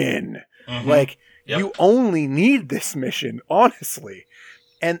in. Mm-hmm. Like, Yep. You only need this mission, honestly.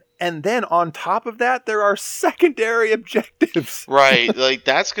 And then on top of that, there are secondary objectives. Right. Like,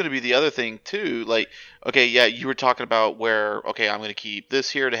 that's going to be the other thing, too. Like, okay, yeah, you were talking about where, okay, I'm going to keep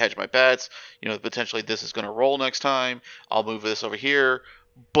this here to hedge my bets. Potentially this is going to roll next time. I'll move this over here.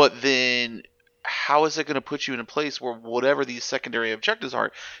 But then how is it going to put you in a place where whatever these secondary objectives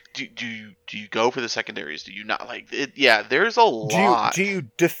are, do you go for the secondaries? Do you not? Like it? Yeah, there's a lot. Do you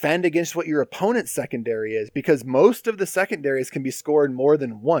defend against what your opponent's secondary is? Because most of the secondaries can be scored more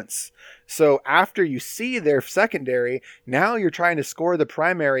than once. So after you see their secondary, now you're trying to score the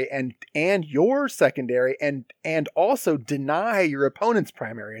primary and your secondary and also deny your opponent's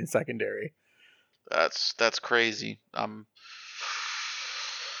primary and secondary. That's crazy.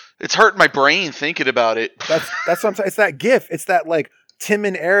 It's hurting my brain thinking about it. That's what I'm saying. It's that GIF. It's that like Tim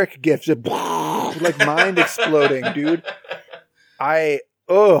and Eric GIF, just like mind exploding, dude. I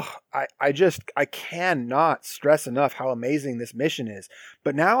cannot stress enough how amazing this mission is.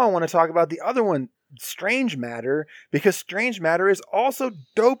 But now I want to talk about the other one, Strange Matter, because Strange Matter is also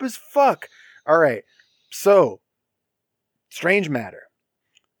dope as fuck. All right, so Strange Matter.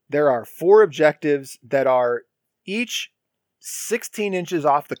 There are 4 objectives that are each 16 inches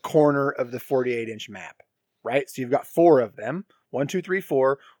off the corner of the 48-inch map, right? So you've got 4 of them. 1, 2, 3,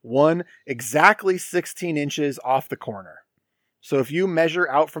 4. One exactly 16 inches off the corner. So if you measure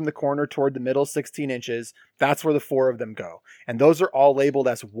out from the corner toward the middle 16 inches, that's where the 4 of them go. And those are all labeled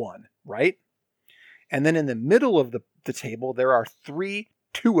as 1, right? And then in the middle of the table, there are 3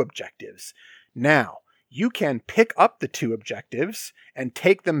 2 objectives. Now, you can pick up the 2 objectives and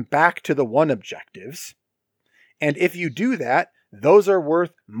take them back to the 1 objectives. And if you do that, those are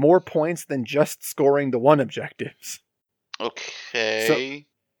worth more points than just scoring the 1 objectives. Okay.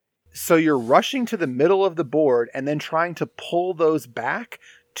 So you're rushing to the middle of the board and then trying to pull those back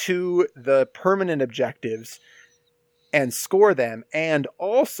to the permanent objectives and score them, and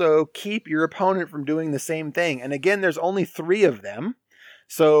also keep your opponent from doing the same thing. And again, there's only 3 of them.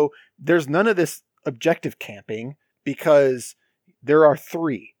 So there's none of this objective camping because there are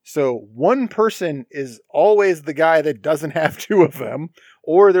 3. So one person is always the guy that doesn't have 2 of them,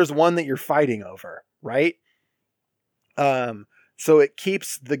 or there's one that you're fighting over, right? So it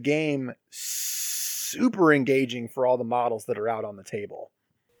keeps the game super engaging for all the models that are out on the table.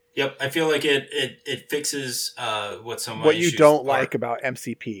 Yep, I feel like it fixes what you don't like about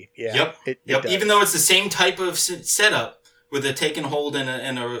MCP. Yeah. Yep. It does. Even though it's the same type of setup with a take and hold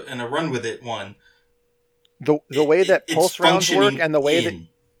and a run with it one. The way that pulse rounds work and the way in.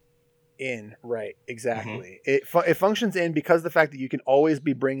 that right, exactly. Mm-hmm. It functions in because of the fact that you can always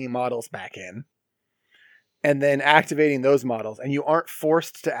be bringing models back in and then activating those models, and you aren't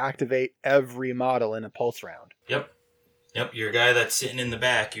forced to activate every model in a pulse round. Yep, your guy that's sitting in the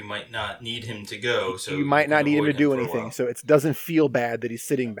back, you might not need him to go. So you might not need him to do anything, so it doesn't feel bad that he's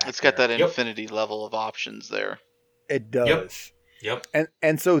sitting back. It's got that infinity level of options there. It does. Yep.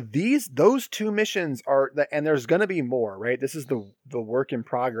 And so those 2 missions are, and there's going to be more, right? This is the work in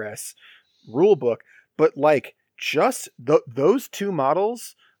progress rule book, but like just those 2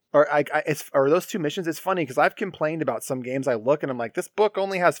 models or those 2 missions. It's funny because I've complained about some games. I look and I'm like, this book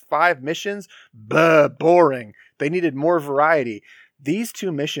only has 5 missions. Boring. They needed more variety. These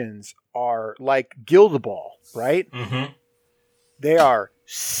 2 missions are like Guild Ball, right? Mm-hmm. They are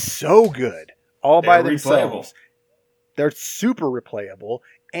so good all by themselves. Replayable. They're super replayable,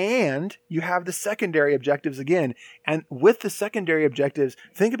 and you have the secondary objectives again. And with the secondary objectives,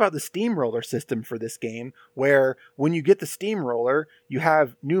 think about the steamroller system for this game, where when you get the steamroller, you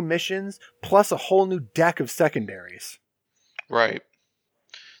have new missions plus a whole new deck of secondaries. Right.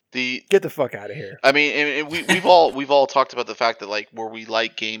 Get the fuck out of here. I mean, and we've all talked about the fact that like where we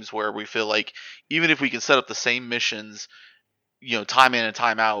like games where we feel like even if we can set up the same missions, time in and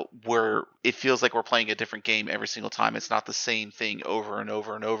time out, where it feels like we're playing a different game every single time. It's not the same thing over and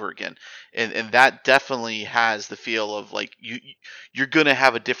over and over again. And that definitely has the feel of like you're going to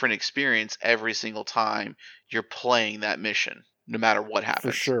have a different experience every single time you're playing that mission, no matter what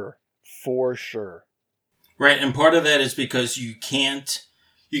happens. For sure. Right, and part of that is because you can't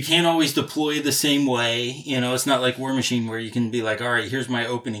always deploy the same way. It's not like War Machine where you can be like, all right, here's my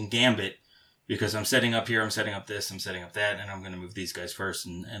opening gambit. Because I'm setting up here, I'm setting up this, I'm setting up that, and I'm going to move these guys first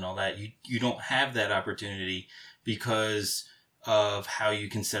and all that. You don't have that opportunity because of how you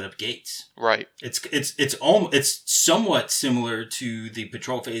can set up gates. Right. It's somewhat similar to the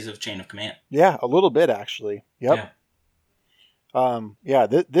patrol phase of Chain of Command. Yeah, a little bit actually. Yep. Yeah.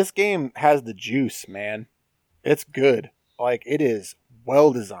 This game has the juice, man. It's good. Like, it is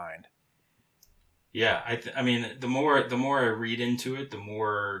well designed. Yeah, I mean, the more I read into it, the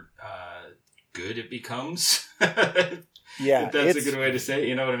more good it becomes. Yeah, that's a good way to say it.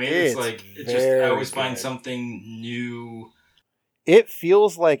 You know what I mean? It's like I always find something new. It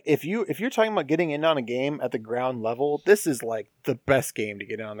feels like if you're talking about getting in on a game at the ground level, this is like the best game to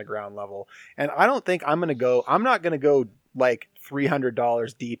get in on the ground level. And I don't think I'm not gonna go like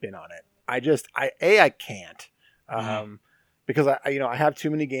 $300 deep in on it. I can't. Mm-hmm. Because I have too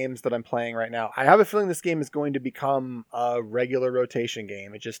many games that I'm playing right now. I have a feeling this game is going to become a regular rotation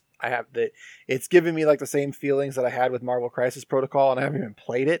game. It's giving me like the same feelings that I had with Marvel Crisis Protocol, and I haven't even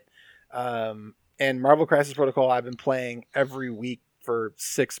played it. And Marvel Crisis Protocol I've been playing every week for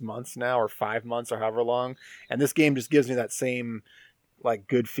 6 months now, or 5 months, or however long. And this game just gives me that same like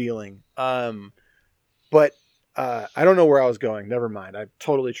good feeling. But I don't know where I was going. Never mind. I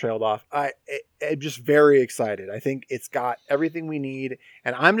totally trailed off. I'm just very excited. I think it's got everything we need.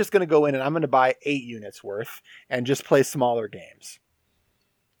 And I'm just going to go in and I'm going to buy 8 units worth and just play smaller games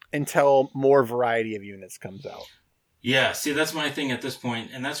until more variety of units comes out. Yeah, see, that's my thing at this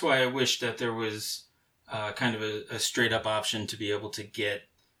point. And that's why I wish that there was kind of a straight up option to be able to get,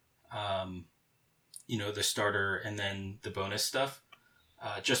 the starter and then the bonus stuff.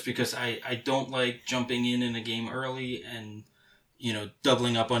 Just because I don't like jumping in a game early and,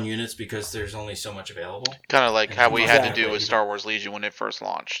 doubling up on units because there's only so much available. Kind of like how we had to do with Star Wars Legion when it first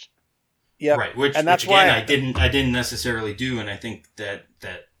launched. Yeah, right. Which again, I didn't necessarily do, and I think that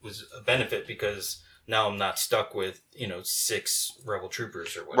was a benefit because now I'm not stuck with 6 rebel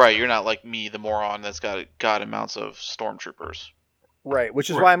troopers or whatever. Right, you're not like me, the moron that's got god amounts of stormtroopers. Right, which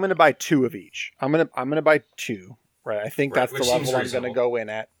is Right. why I'm going to buy 2 of each. I'm gonna buy 2. Right, I think Right, that's the which seems level I'm going reasonable. to go in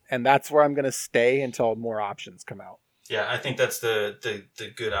at, and that's where I'm going to stay until more options come out. Yeah, I think that's the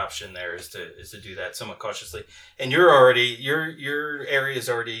good option there is to do that somewhat cautiously. And you're already your area is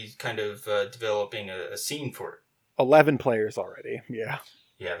already kind of developing a scene for it. 11 players already. Yeah.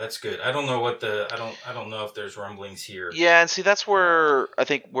 Yeah, that's good. I don't know what I don't know if there's rumblings here. Yeah, and see that's where I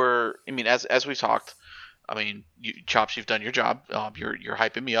think as we've talked, I mean, Chops, you've done your job. You're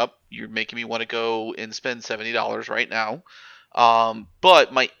hyping me up. You're making me want to go and spend $70 right now.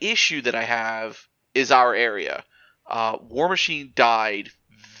 But my issue that I have is our area. War Machine died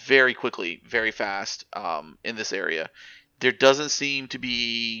very quickly, very fast in this area. There doesn't seem to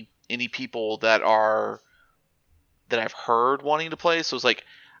be any people that I've heard wanting to play. So it's like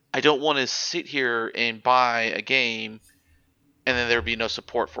I don't want to sit here and buy a game and then there be no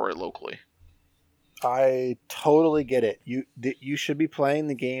support for it locally. I totally get it. You should be playing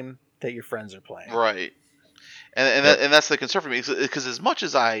the game that your friends are playing. Right. And that's the concern for me because as much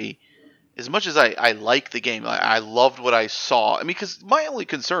as I like the game, I loved what I saw. I mean, because my only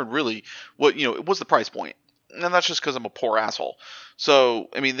concern really, it was the price point, and that's just because I'm a poor asshole. So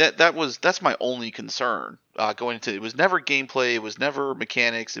I mean that's my only concern going into it. It was never gameplay, it was never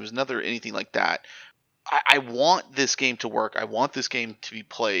mechanics, it was never anything like that. I want this game to work. I want this game to be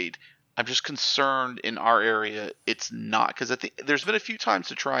played. I'm just concerned in our area it's not, because I think there's been a few times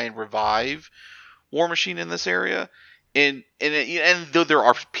to try and revive War Machine in this area. And though there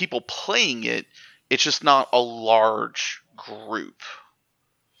are people playing it, it's just not a large group.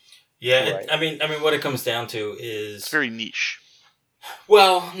 Yeah, Right. I mean, what it comes down to is It's very niche.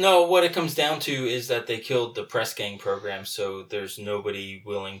 well, no, what it comes down to is that they killed the press gang program, so there's nobody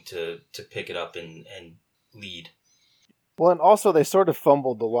willing to pick it up and lead. Well, and also they sort of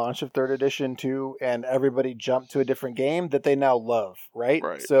fumbled the launch of 3rd edition too, and everybody jumped to a different game that they now love, right?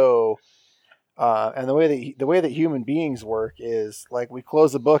 Right. So, and the way that human beings work is like we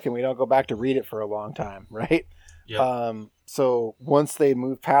close a book and we don't go back to read it for a long time, right? Yep. So once they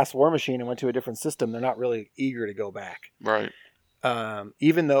moved past War Machine and went to a different system, they're not really eager to go back. Right.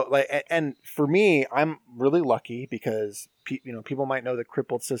 Even though and for me, I'm really lucky because people might know the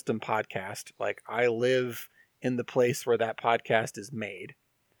Crippled System podcast. Like I live in the place where that podcast is made.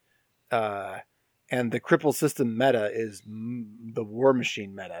 And the Crippled System meta is the War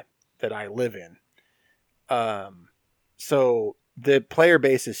Machine meta that I live in. So the player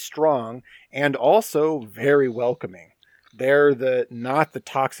base is strong and also very welcoming. They're not the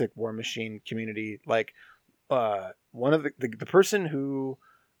toxic War Machine community. Like, one of the person who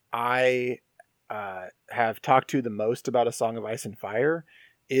I have talked to the most about A Song of Ice and Fire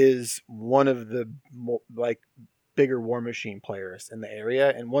is one of the bigger War Machine players in the area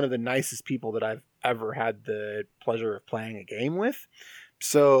and one of the nicest people that I've ever had the pleasure of playing a game with.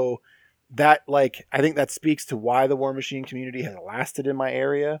 So that I think that speaks to why the War Machine community has lasted in my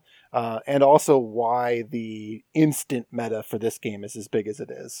area, and also why the instant meta for this game is as big as it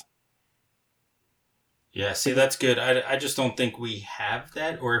is. Yeah, see, that's good. I just don't think we have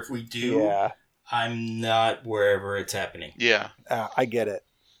that, or if we do, Yeah, I'm not wherever it's happening. Yeah. I get it.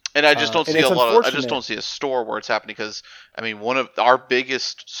 And I just don't and see it's I just unfortunate. don't see a store where it's happening because I mean one of our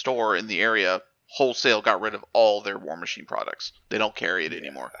biggest store in the area wholesale got rid of all their War Machine products. They don't carry it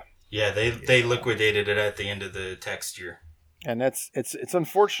anymore. Yeah, they liquidated it at the end of the text year. And it's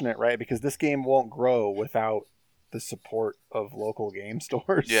unfortunate, right? Because this game won't grow without the support of local game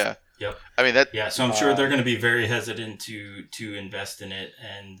stores. Yeah. Yep. I mean that Yeah, so I'm sure they're going to be very hesitant to invest in it,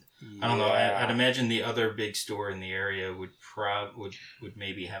 and I don't know. I'd imagine the other big store in the area would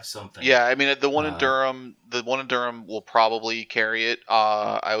maybe have something. Yeah, I mean the one in Durham will probably carry it.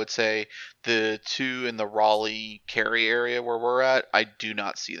 I would say the two in the Raleigh Cary area where we're at, I do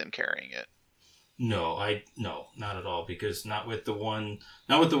not see them carrying it. No, not at all. Because not with the one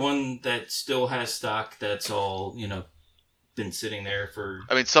that still has stock. That's all been sitting there for.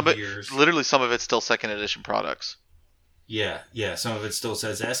 I mean, years. Literally some of it's still second edition products. Yeah. Some of it still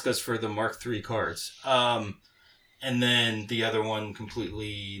says ask us for the Mark III cards. And then the other one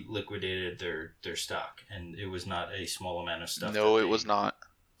completely liquidated their stock, and it was not a small amount of stuff. No, it was not.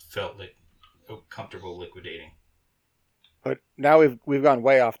 Felt comfortable liquidating. But now we've gone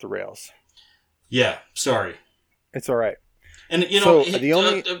way off the rails. Yeah, sorry. It's all right. And So, the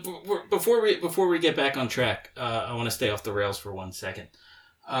only- before we get back on track, I want to stay off the rails for 1 second.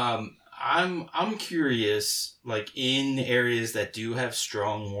 I'm curious, like in areas that do have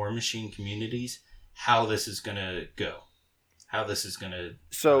strong War Machine communities, how this is gonna go, how this is gonna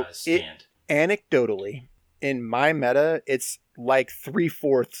stand. anecdotally, in my meta, it's like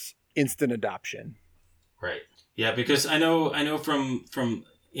 3/4 instant adoption. Right. Yeah, because I know from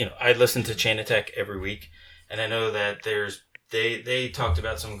I listen to Chain Attack every week, and I know that they talked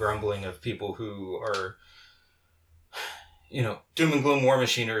about some grumbling of people who are doom and gloom War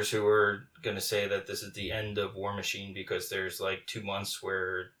Machiners who are going to say that this is the end of War Machine because there's like 2 months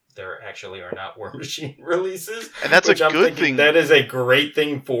where there actually are not War Machine releases. And that's a good thing. That is a great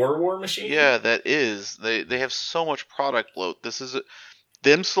thing for War Machine. Yeah, that is. They have so much product bloat. This is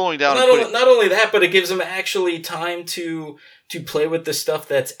them slowing down. Not only that, but it gives them actually time to play with the stuff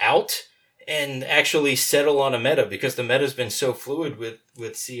that's out and actually settle on a meta, because the meta's been so fluid with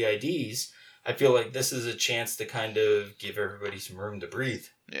CIDs. I feel like this is a chance to kind of give everybody some room to breathe.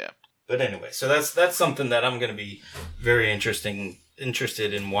 Yeah. But anyway, so that's something that I'm going to be very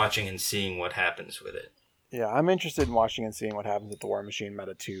interested in watching and seeing what happens with it. Yeah, I'm interested in watching and seeing what happens with the War Machine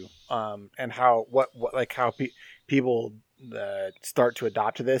meta too, and how people start to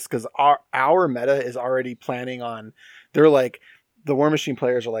adopt to this, because our meta is already planning on. They're like, the War Machine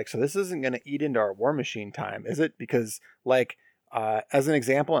players are like, so this isn't going to eat into our War Machine time, is it? Because like. As an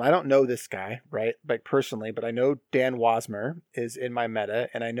example, and I don't know this guy, right, like personally, but I know Dan Wasmer is in my meta,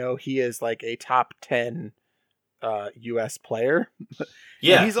 and I know he is like a top 10 U.S. player.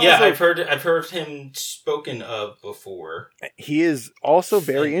 Yeah, I've heard him spoken of before. He is also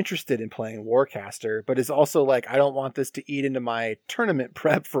very interested in playing Warcaster, but is also like, I don't want this to eat into my tournament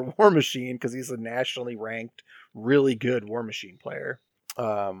prep for War Machine, because he's a nationally ranked, really good War Machine player.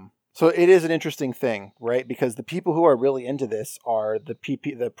 So it is an interesting thing, right? Because the people who are really into this are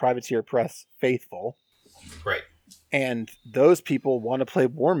the Privateer Press faithful. Right. And those people want to play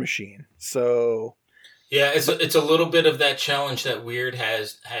War Machine. So yeah, it's a little bit of that challenge that Weird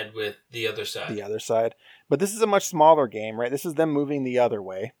has had with the other side. But this is a much smaller game, right? This is them moving the other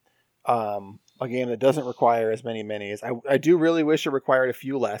way. A game that doesn't require as many minis. I do really wish it required a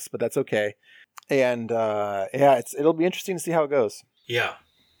few less, but that's okay. And it'll be interesting to see how it goes. Yeah.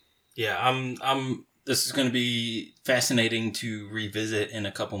 Yeah, this is going to be fascinating to revisit in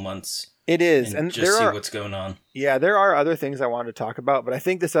a couple months. It is, and just see what's going on. Yeah, there are other things I wanted to talk about, but I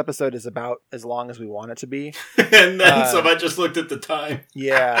think this episode is about as long as we want it to be. And then so I just looked at the time.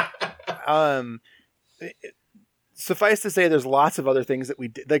 Yeah. Suffice to say, there's lots of other things that we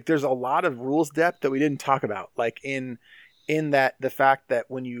did. Like, there's a lot of rules depth that we didn't talk about. Like in that, the fact that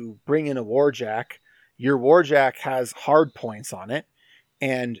when you bring in a Warjack, your Warjack has hard points on it,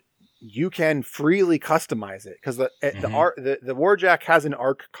 and you can freely customize it, because the Warjack has an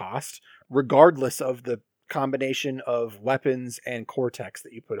arc cost regardless of the combination of weapons and Cortex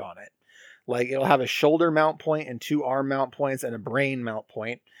that you put on it. Like, it'll have a shoulder mount point and 2 arm mount points and a brain mount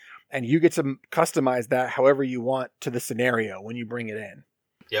point, and you get to customize that however you want to the scenario when you bring it in.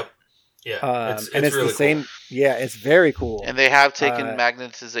 Yep. Yeah, it's really the same. Cool. Yeah, it's very cool. And they have taken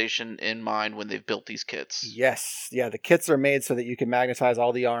magnetization in mind when they've built these kits. Yes, yeah, the kits are made so that you can magnetize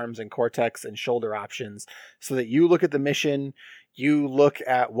all the arms and Cortex and shoulder options, so that you look at the mission, you look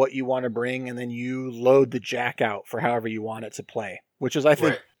at what you want to bring, and then you load the jack out for however you want it to play, which is, I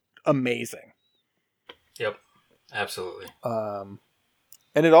think, amazing. Yep, absolutely.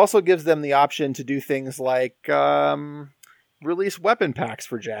 And it also gives them the option to do things like release weapon packs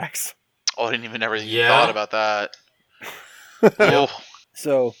for jacks. Oh, I didn't even ever thought about that.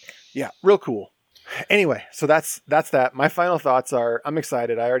 So, yeah, real cool. Anyway, so that's that. My final thoughts are, I'm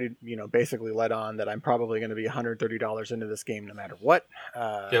excited. I already, basically led on that I'm probably going to be $130 into this game no matter what.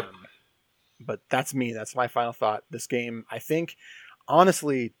 Yep. But that's me. That's my final thought. This game, I think,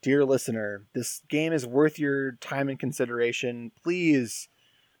 honestly, dear listener, this game is worth your time and consideration. Please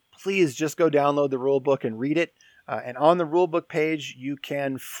just go download the rule book and read it. And on the rulebook page, you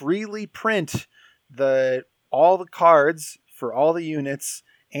can freely print all the cards for all the units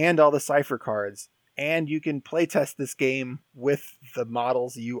and all the cipher cards. And you can playtest this game with the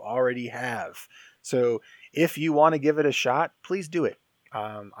models you already have. So if you want to give it a shot, please do it.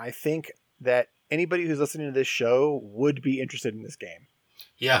 I think that anybody who's listening to this show would be interested in this game.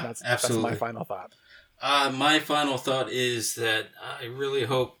 Yeah, that's absolutely. That's my final thought. My final thought is that I really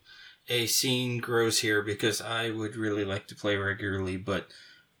hope a scene grows here, because I would really like to play regularly, but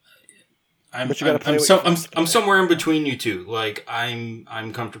I'm somewhere in between you two. Like, I'm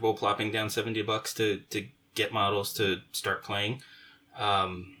comfortable plopping down $70 to get models to start playing,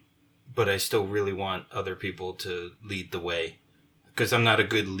 but I still really want other people to lead the way, because I'm not a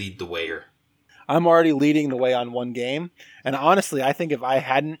good lead the wayer. I'm already leading the way on one game, and honestly, I think if I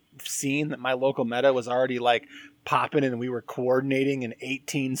hadn't seen that my local meta was already like popping and we were coordinating an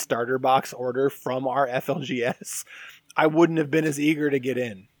 18 starter box order from our FLGS, I wouldn't have been as eager to get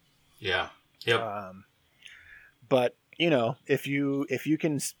in. Yeah. Yep. But you know, if you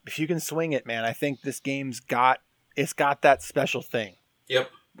can swing it, man, I think this game's got that special thing. Yep.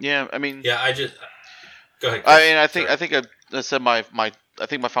 Yeah, I mean, Yeah, go ahead. I Chris. mean, Sorry. I think I said I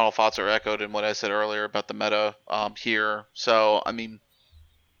think my final thoughts are echoed in what I said earlier about the meta here. So I mean,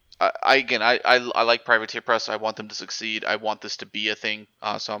 I like Privateer Press. I want them to succeed. I want this to be a thing.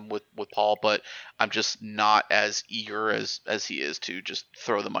 So I'm with Paul, but I'm just not as eager as he is to just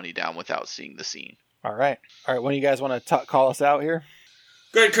throw the money down without seeing the scene. All right. When do you guys want to call us out here?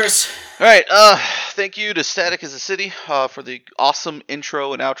 Go ahead, Chris. All right. Thank you to Static as a City for the awesome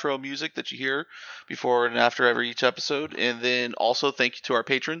intro and outro music that you hear before and after each episode. And then also thank you to our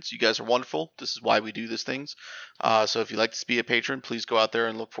patrons. You guys are wonderful. This is why we do these things. So if you'd like to be a patron, please go out there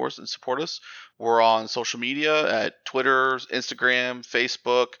and look for us and support us. We're on social media at Twitter, Instagram,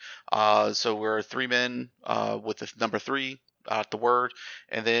 Facebook. So we're 3 men with the number 3. The word,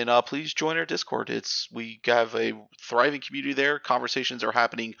 and then please join our Discord. We have a thriving community there. Conversations are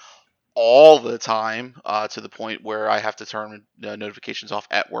happening all the time to the point where I have to turn notifications off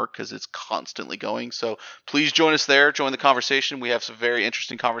at work because it's constantly going. So please join us there. Join the conversation. We have some very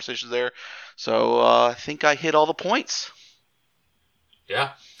interesting conversations there. So I think I hit all the points.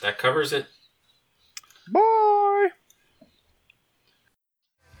 Yeah, that covers it. Bye.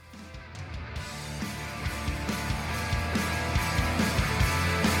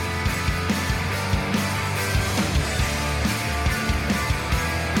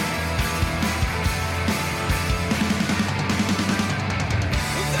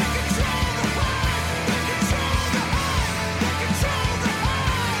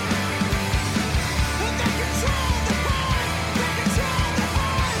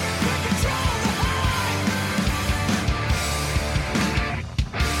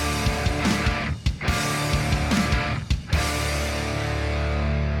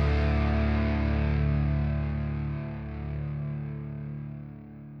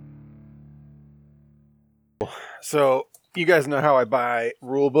 So, you guys know how I buy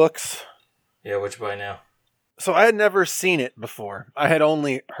rule books? Yeah, what you buy now? So, I had never seen it before. I had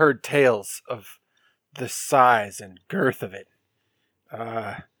only heard tales of the size and girth of it.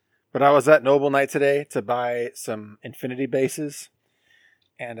 But I was at Noble Knight today to buy some Infinity bases,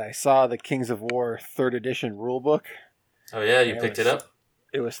 and I saw the Kings of War 3rd edition rulebook. Oh yeah, you picked it up?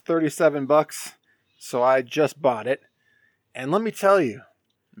 It was $37, so I just bought it. And let me tell you,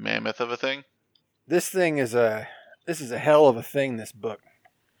 Mammoth of a thing. this is a hell of a thing, this book.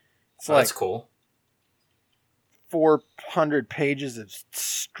 It's That's cool. 400 pages of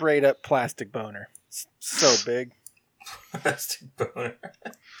straight up plastic boner. It's so big. Plastic boner.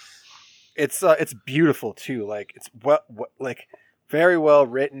 It's beautiful too. Like it's very well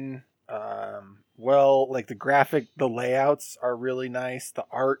written. The layouts are really nice. The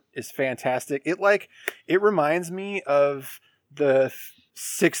art is fantastic. It reminds me of the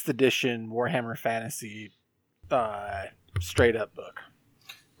 6th edition Warhammer Fantasy straight up book.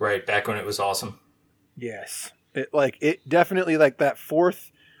 Right, back when it was awesome. Yes. It definitely that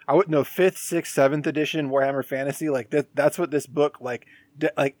 5th, 6th, 7th edition Warhammer Fantasy, that's what this book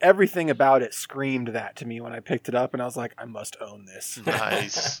everything about it screamed that to me when I picked it up, and I was like, I must own this.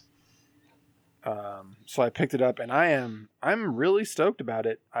 Nice. So I picked it up, and I'm really stoked about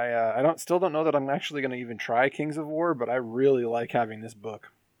it. I still don't know that I'm actually going to even try Kings of War, but I really like having this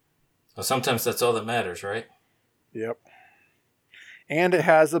book. Well, sometimes that's all that matters, right? Yep. And it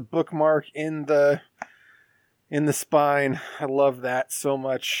has a bookmark in the spine. I love that so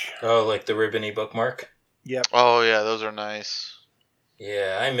much. Oh, like the ribbony bookmark? Yep. Oh yeah, those are nice.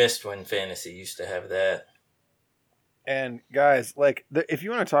 Yeah, I missed when Fantasy used to have that. And guys, if you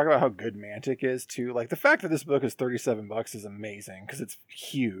want to talk about how good Mantic is too, the fact that this book is $37 is amazing because it's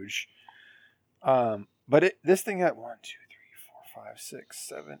huge. But this thing had 1, 2, 3, 4, 5, 6,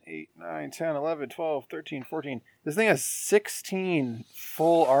 7, 8, 9, 10, 11, 12, 13, 14. This thing has 16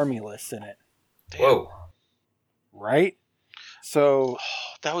 full army lists in it. Damn. Whoa. Right? So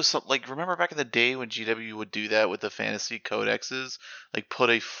That was remember back in the day when GW would do that with the fantasy codexes, put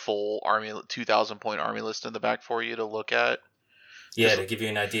a full 2,000 point army list in the back for you to look at. Yeah, to give you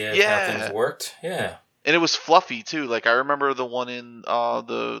an idea of Yeah. how things worked. Yeah. And it was fluffy too. I remember the one in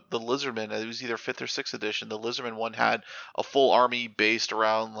the Lizardman. It was either 5th or 6th edition. The Lizardman one had a full army based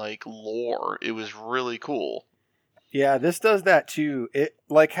around lore. It was really cool. yeah, this does that too. It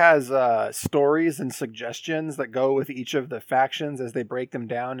has stories and suggestions that go with each of the factions as they break them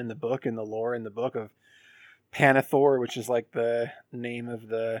down in the book, in the lore in the book of Panathor, which is the name of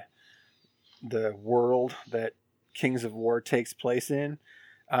the world that Kings of War takes place in.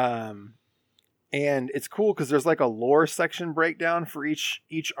 And it's cool because there's a lore section breakdown for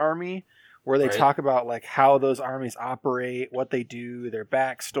each army, where they Right. talk about like how those armies operate, what they do, their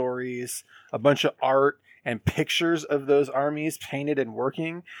backstories, a bunch of art and pictures of those armies painted and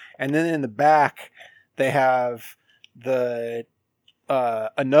working. And then in the back, they have the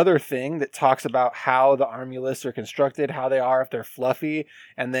another thing that talks about how the army lists are constructed, how they are, if they're fluffy,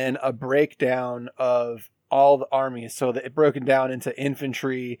 and then a breakdown of all the armies. So that it broken down into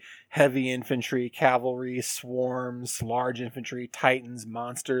infantry, heavy infantry, cavalry, swarms, large infantry, titans,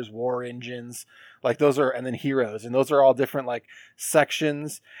 monsters, war engines. Like those are, and then heroes, and those are all different like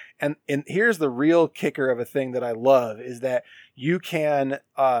sections. And here's the real kicker of a thing that I love is that you can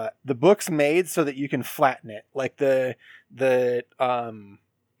the book's made so that you can flatten it. Like the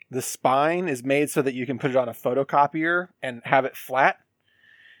spine is made so that you can put it on a photocopier and have it flat.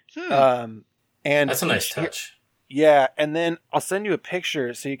 And That's a nice touch. Yeah, and then I'll send you a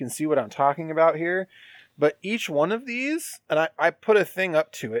picture so you can see what I'm talking about here. But each one of these, and I put a thing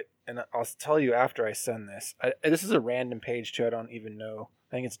up to it, and I'll tell you after I send this. This is a random page too. I don't even know.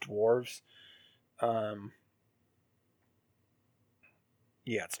 I think it's dwarves.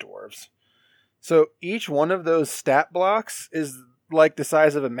 Yeah, it's dwarves. So each one of those stat blocks is like the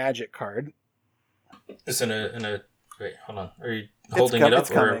size of a magic card. It's in a. Wait, hold on. Are you holding it up,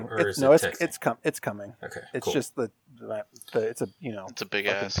 or is it texting? It's coming. Okay, It's cool. just it's a It's a big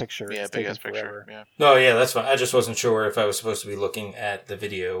fucking ass picture. Yeah, It's big taking ass picture. forever. Yeah. No, yeah, that's fine. I just wasn't sure if I was supposed to be looking at the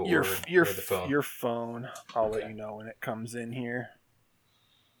video Your or the phone. Your phone. I'll let Okay. you know when it comes in here.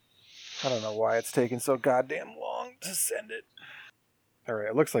 I don't know why it's taking so goddamn long to send it. All right,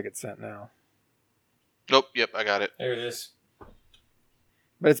 it looks like it's sent now. Nope. Yep. I got it. There it is.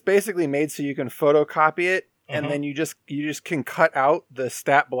 But it's basically made so you can photocopy it, and Mhm. then you just can cut out the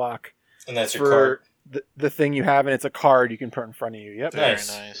stat block And that's your for card. the thing you have, and it's a card you can put in front of you. Yep. Very Nice.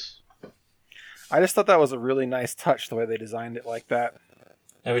 nice. I just thought that was a really nice touch the way they designed it like that.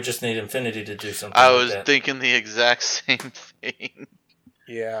 And we just need Infinity to do something. I like was that. thinking the exact same thing.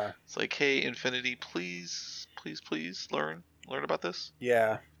 Yeah. It's like, hey, Infinity, please learn about this.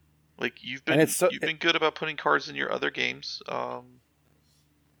 Yeah. Like you've And been it's so- been good about putting cards in your other games.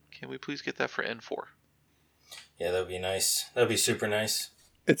 Can we please get that for N4? Yeah, that'd be nice. That'd be super nice.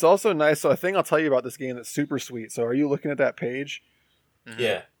 It's also nice. So a thing I'll tell you about this game that's super sweet. So are you looking at that page? Mhm.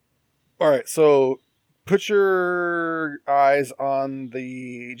 Yeah. All right. So put your eyes on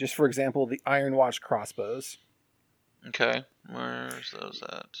just for example, the Iron Watch crossbows. Okay. Where's those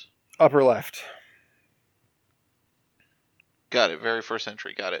at? Upper left. Got it. Very first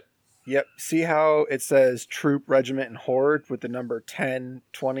entry. Got it. Yep. See how it says troop, regiment, and horde with the number 10,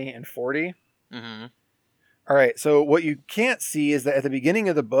 20, and 40? Mm-hmm. All right. So what you can't see is that at the beginning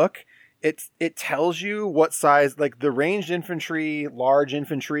of the book, it tells you what size, like the ranged infantry, large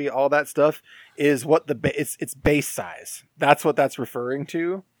infantry, all that stuff is what it's base size. That's what that's referring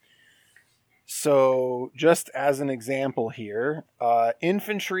to. So just as an example here,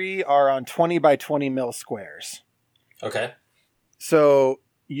 infantry are on 20 by 20 mil squares. Okay. So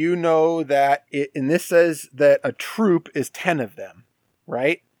you know that and this says that a troop is 10 of them,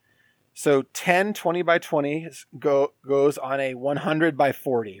 right? So 10 20 by 20 goes on a 100 by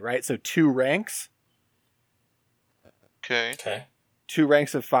 40, right? So 2 ranks. Okay. Okay. 2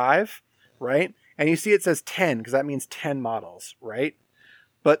 ranks of 5, right? And you see it says 10 because that means 10 models, right?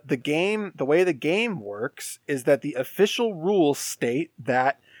 But the way the game works is that the official rules state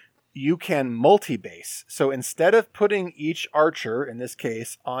that you can multi-base. So instead of putting each archer, in this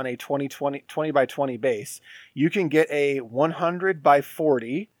case, on a 20 by 20 base, you can get a 100 by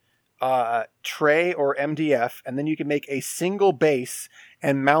 40 tray or MDF, and then you can make a single base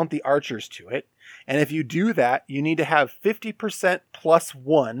and mount the archers to it. And if you do that, you need to have 50% plus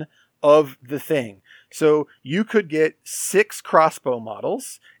 1 of the thing. So you could get 6 crossbow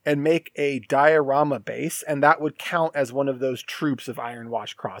models and make a diorama base, and that would count as one of those troops of Iron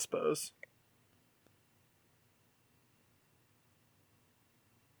Watch crossbows.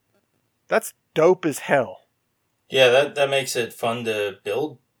 That's dope as hell. Yeah, that makes it fun to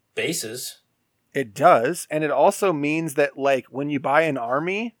build bases. It does, and it also means that like when you buy an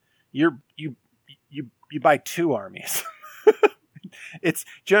army, you buy 2 armies. It's,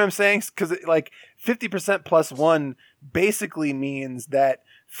 do you know what I'm saying? Because like 50% plus 1 basically means that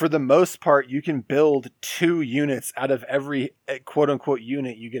for the most part you can build 2 units out of every quote unquote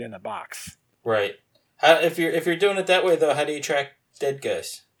unit you get in a box. Right. If you're doing it that way though, how do you track dead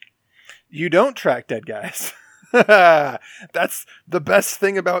guys? You don't track dead guys. That's the best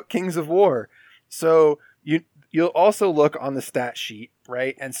thing about Kings of War. So you'll also look on the stat sheet,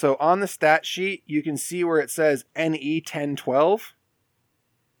 right? And so on the stat sheet you can see where it says NE 1012.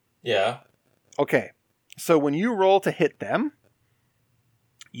 Yeah. Okay, so when you roll to hit them,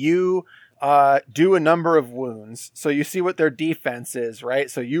 you do a number of wounds. So you see what their defense is, right?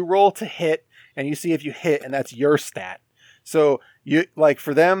 So you roll to hit, and you see if you hit, and that's your stat. So you like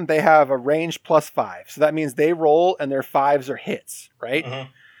for them, they have a range +5. So that means they roll, and their 5s are hits, right? Mhm.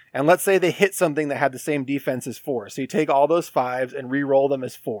 And let's say they hit something that had the same defense as 4. So you take all those 5s and re-roll them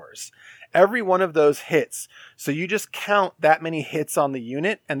as 4s. Every one of those hits. So you just count that many hits on the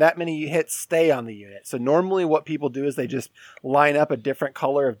unit, and that many hits stay on the unit. So normally what people do is they just line up a different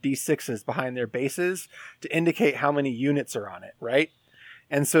color of D6s behind their bases to indicate how many units are on it, right?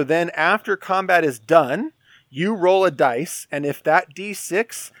 And so then after combat is done, you roll a dice, and if that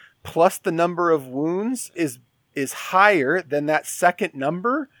D6 plus the number of wounds is higher than that second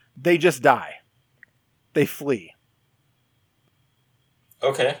number, they just die. They flee.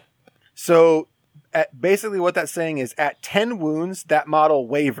 Okay. So basically what that's saying is at 10 wounds, that model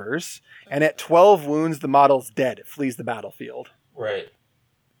wavers, and at 12 wounds, the model's dead. It flees the battlefield. Right.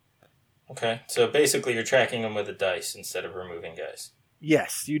 Okay. So basically you're tracking them with a dice instead of removing guys.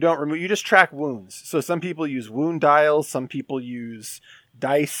 Yes, you don't remove. You just track wounds. So some people use wound dials. Some people use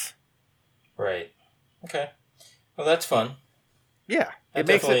dice. Right. Okay. Well, that's fun. Yeah, It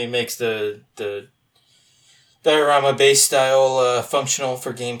definitely makes the diorama base style functional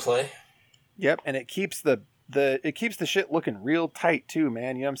for gameplay. Yep, and it keeps the shit looking real tight too,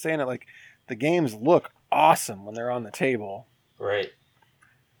 man. You know what I'm saying? Like the games look awesome when they're on the table. Right.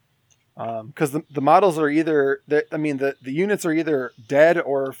 Because the models are either the units are either dead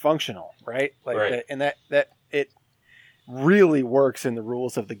or functional, right? Like right. And that it really works in the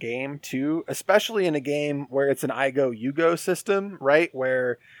rules of the game too, especially in a game where it's an I go you go system, right?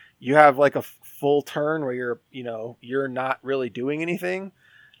 Where you have like a full turn where you're not really doing anything.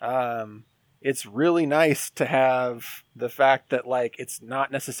 It's really nice to have the fact that like it's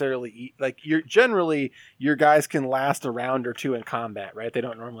not necessarily like your guys can last a round or two in combat, right? They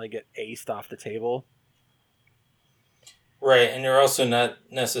don't normally get aced off the table. Right, and you're also not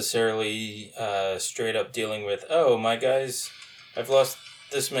necessarily straight up dealing with, oh, my guys, I've lost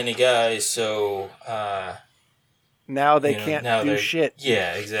this many guys, so now they can't do shit.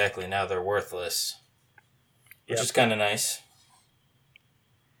 Yeah, exactly. Now they're worthless, which is kind of nice.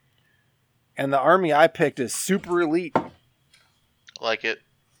 And the army I picked is super elite. I like it.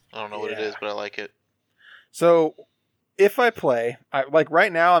 I don't know what it is, but I like it. So if I play,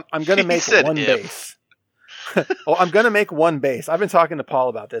 right now, I'm going to make one base. Well, I'm going to make one base. I've been talking to Paul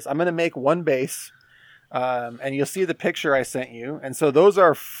about this. I'm going to make one base, and you'll see the picture I sent you. And so those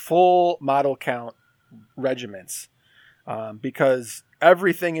are full model count regiments, because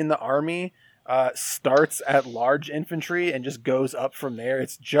everything in the army starts at large infantry and just goes up from there.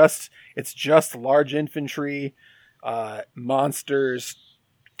 It's just large infantry, monsters,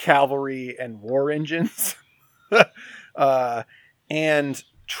 cavalry, and war engines. And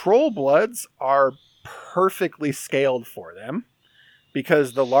troll bloods are perfectly scaled for them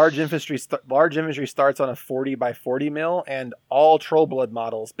because the large infantry starts on a 40 by 40 mil, and all troll blood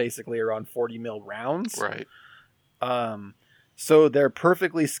models basically are on 40 mil rounds. Right. So they're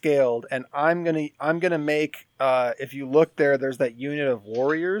perfectly scaled, and I'm gonna make. If you look there's that unit of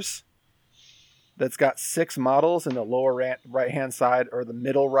warriors that's got 6 models in the lower right hand side or the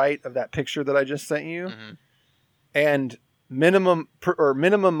middle right of that picture that I just sent you, and minimum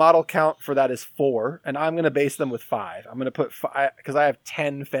model count for that is 4, and I'm gonna base them with 5. I'm gonna put 5 because I have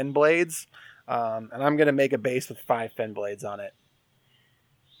 10 fen blades, and I'm gonna make a base with 5 fen blades on it.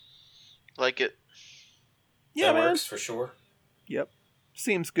 Like it. Yeah, that works for sure. Yep.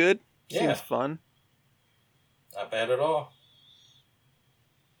 Seems good. Yeah. Seems fun. Not bad at all.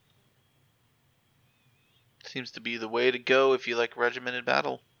 Seems to be the way to go if you like regimented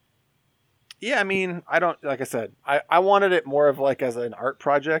battle. Yeah, I mean, I don't, like I said, I wanted it more of like as an art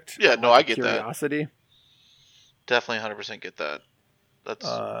project. Yeah, no, I get curiosity. That. Definitely 100% get that. That's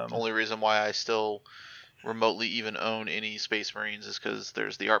the only reason why I still remotely even own any Space Marines is because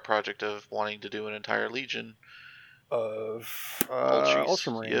there's the art project of wanting to do an entire legion of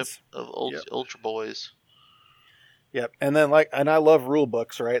Ultramarines. Yep, of Ultra Boys. Yep, and then and I love rule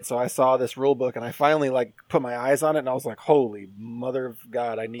books, right? So I saw this rule book, and I finally put my eyes on it, and I was like, "Holy mother of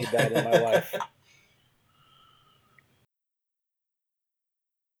God, I need that in my life."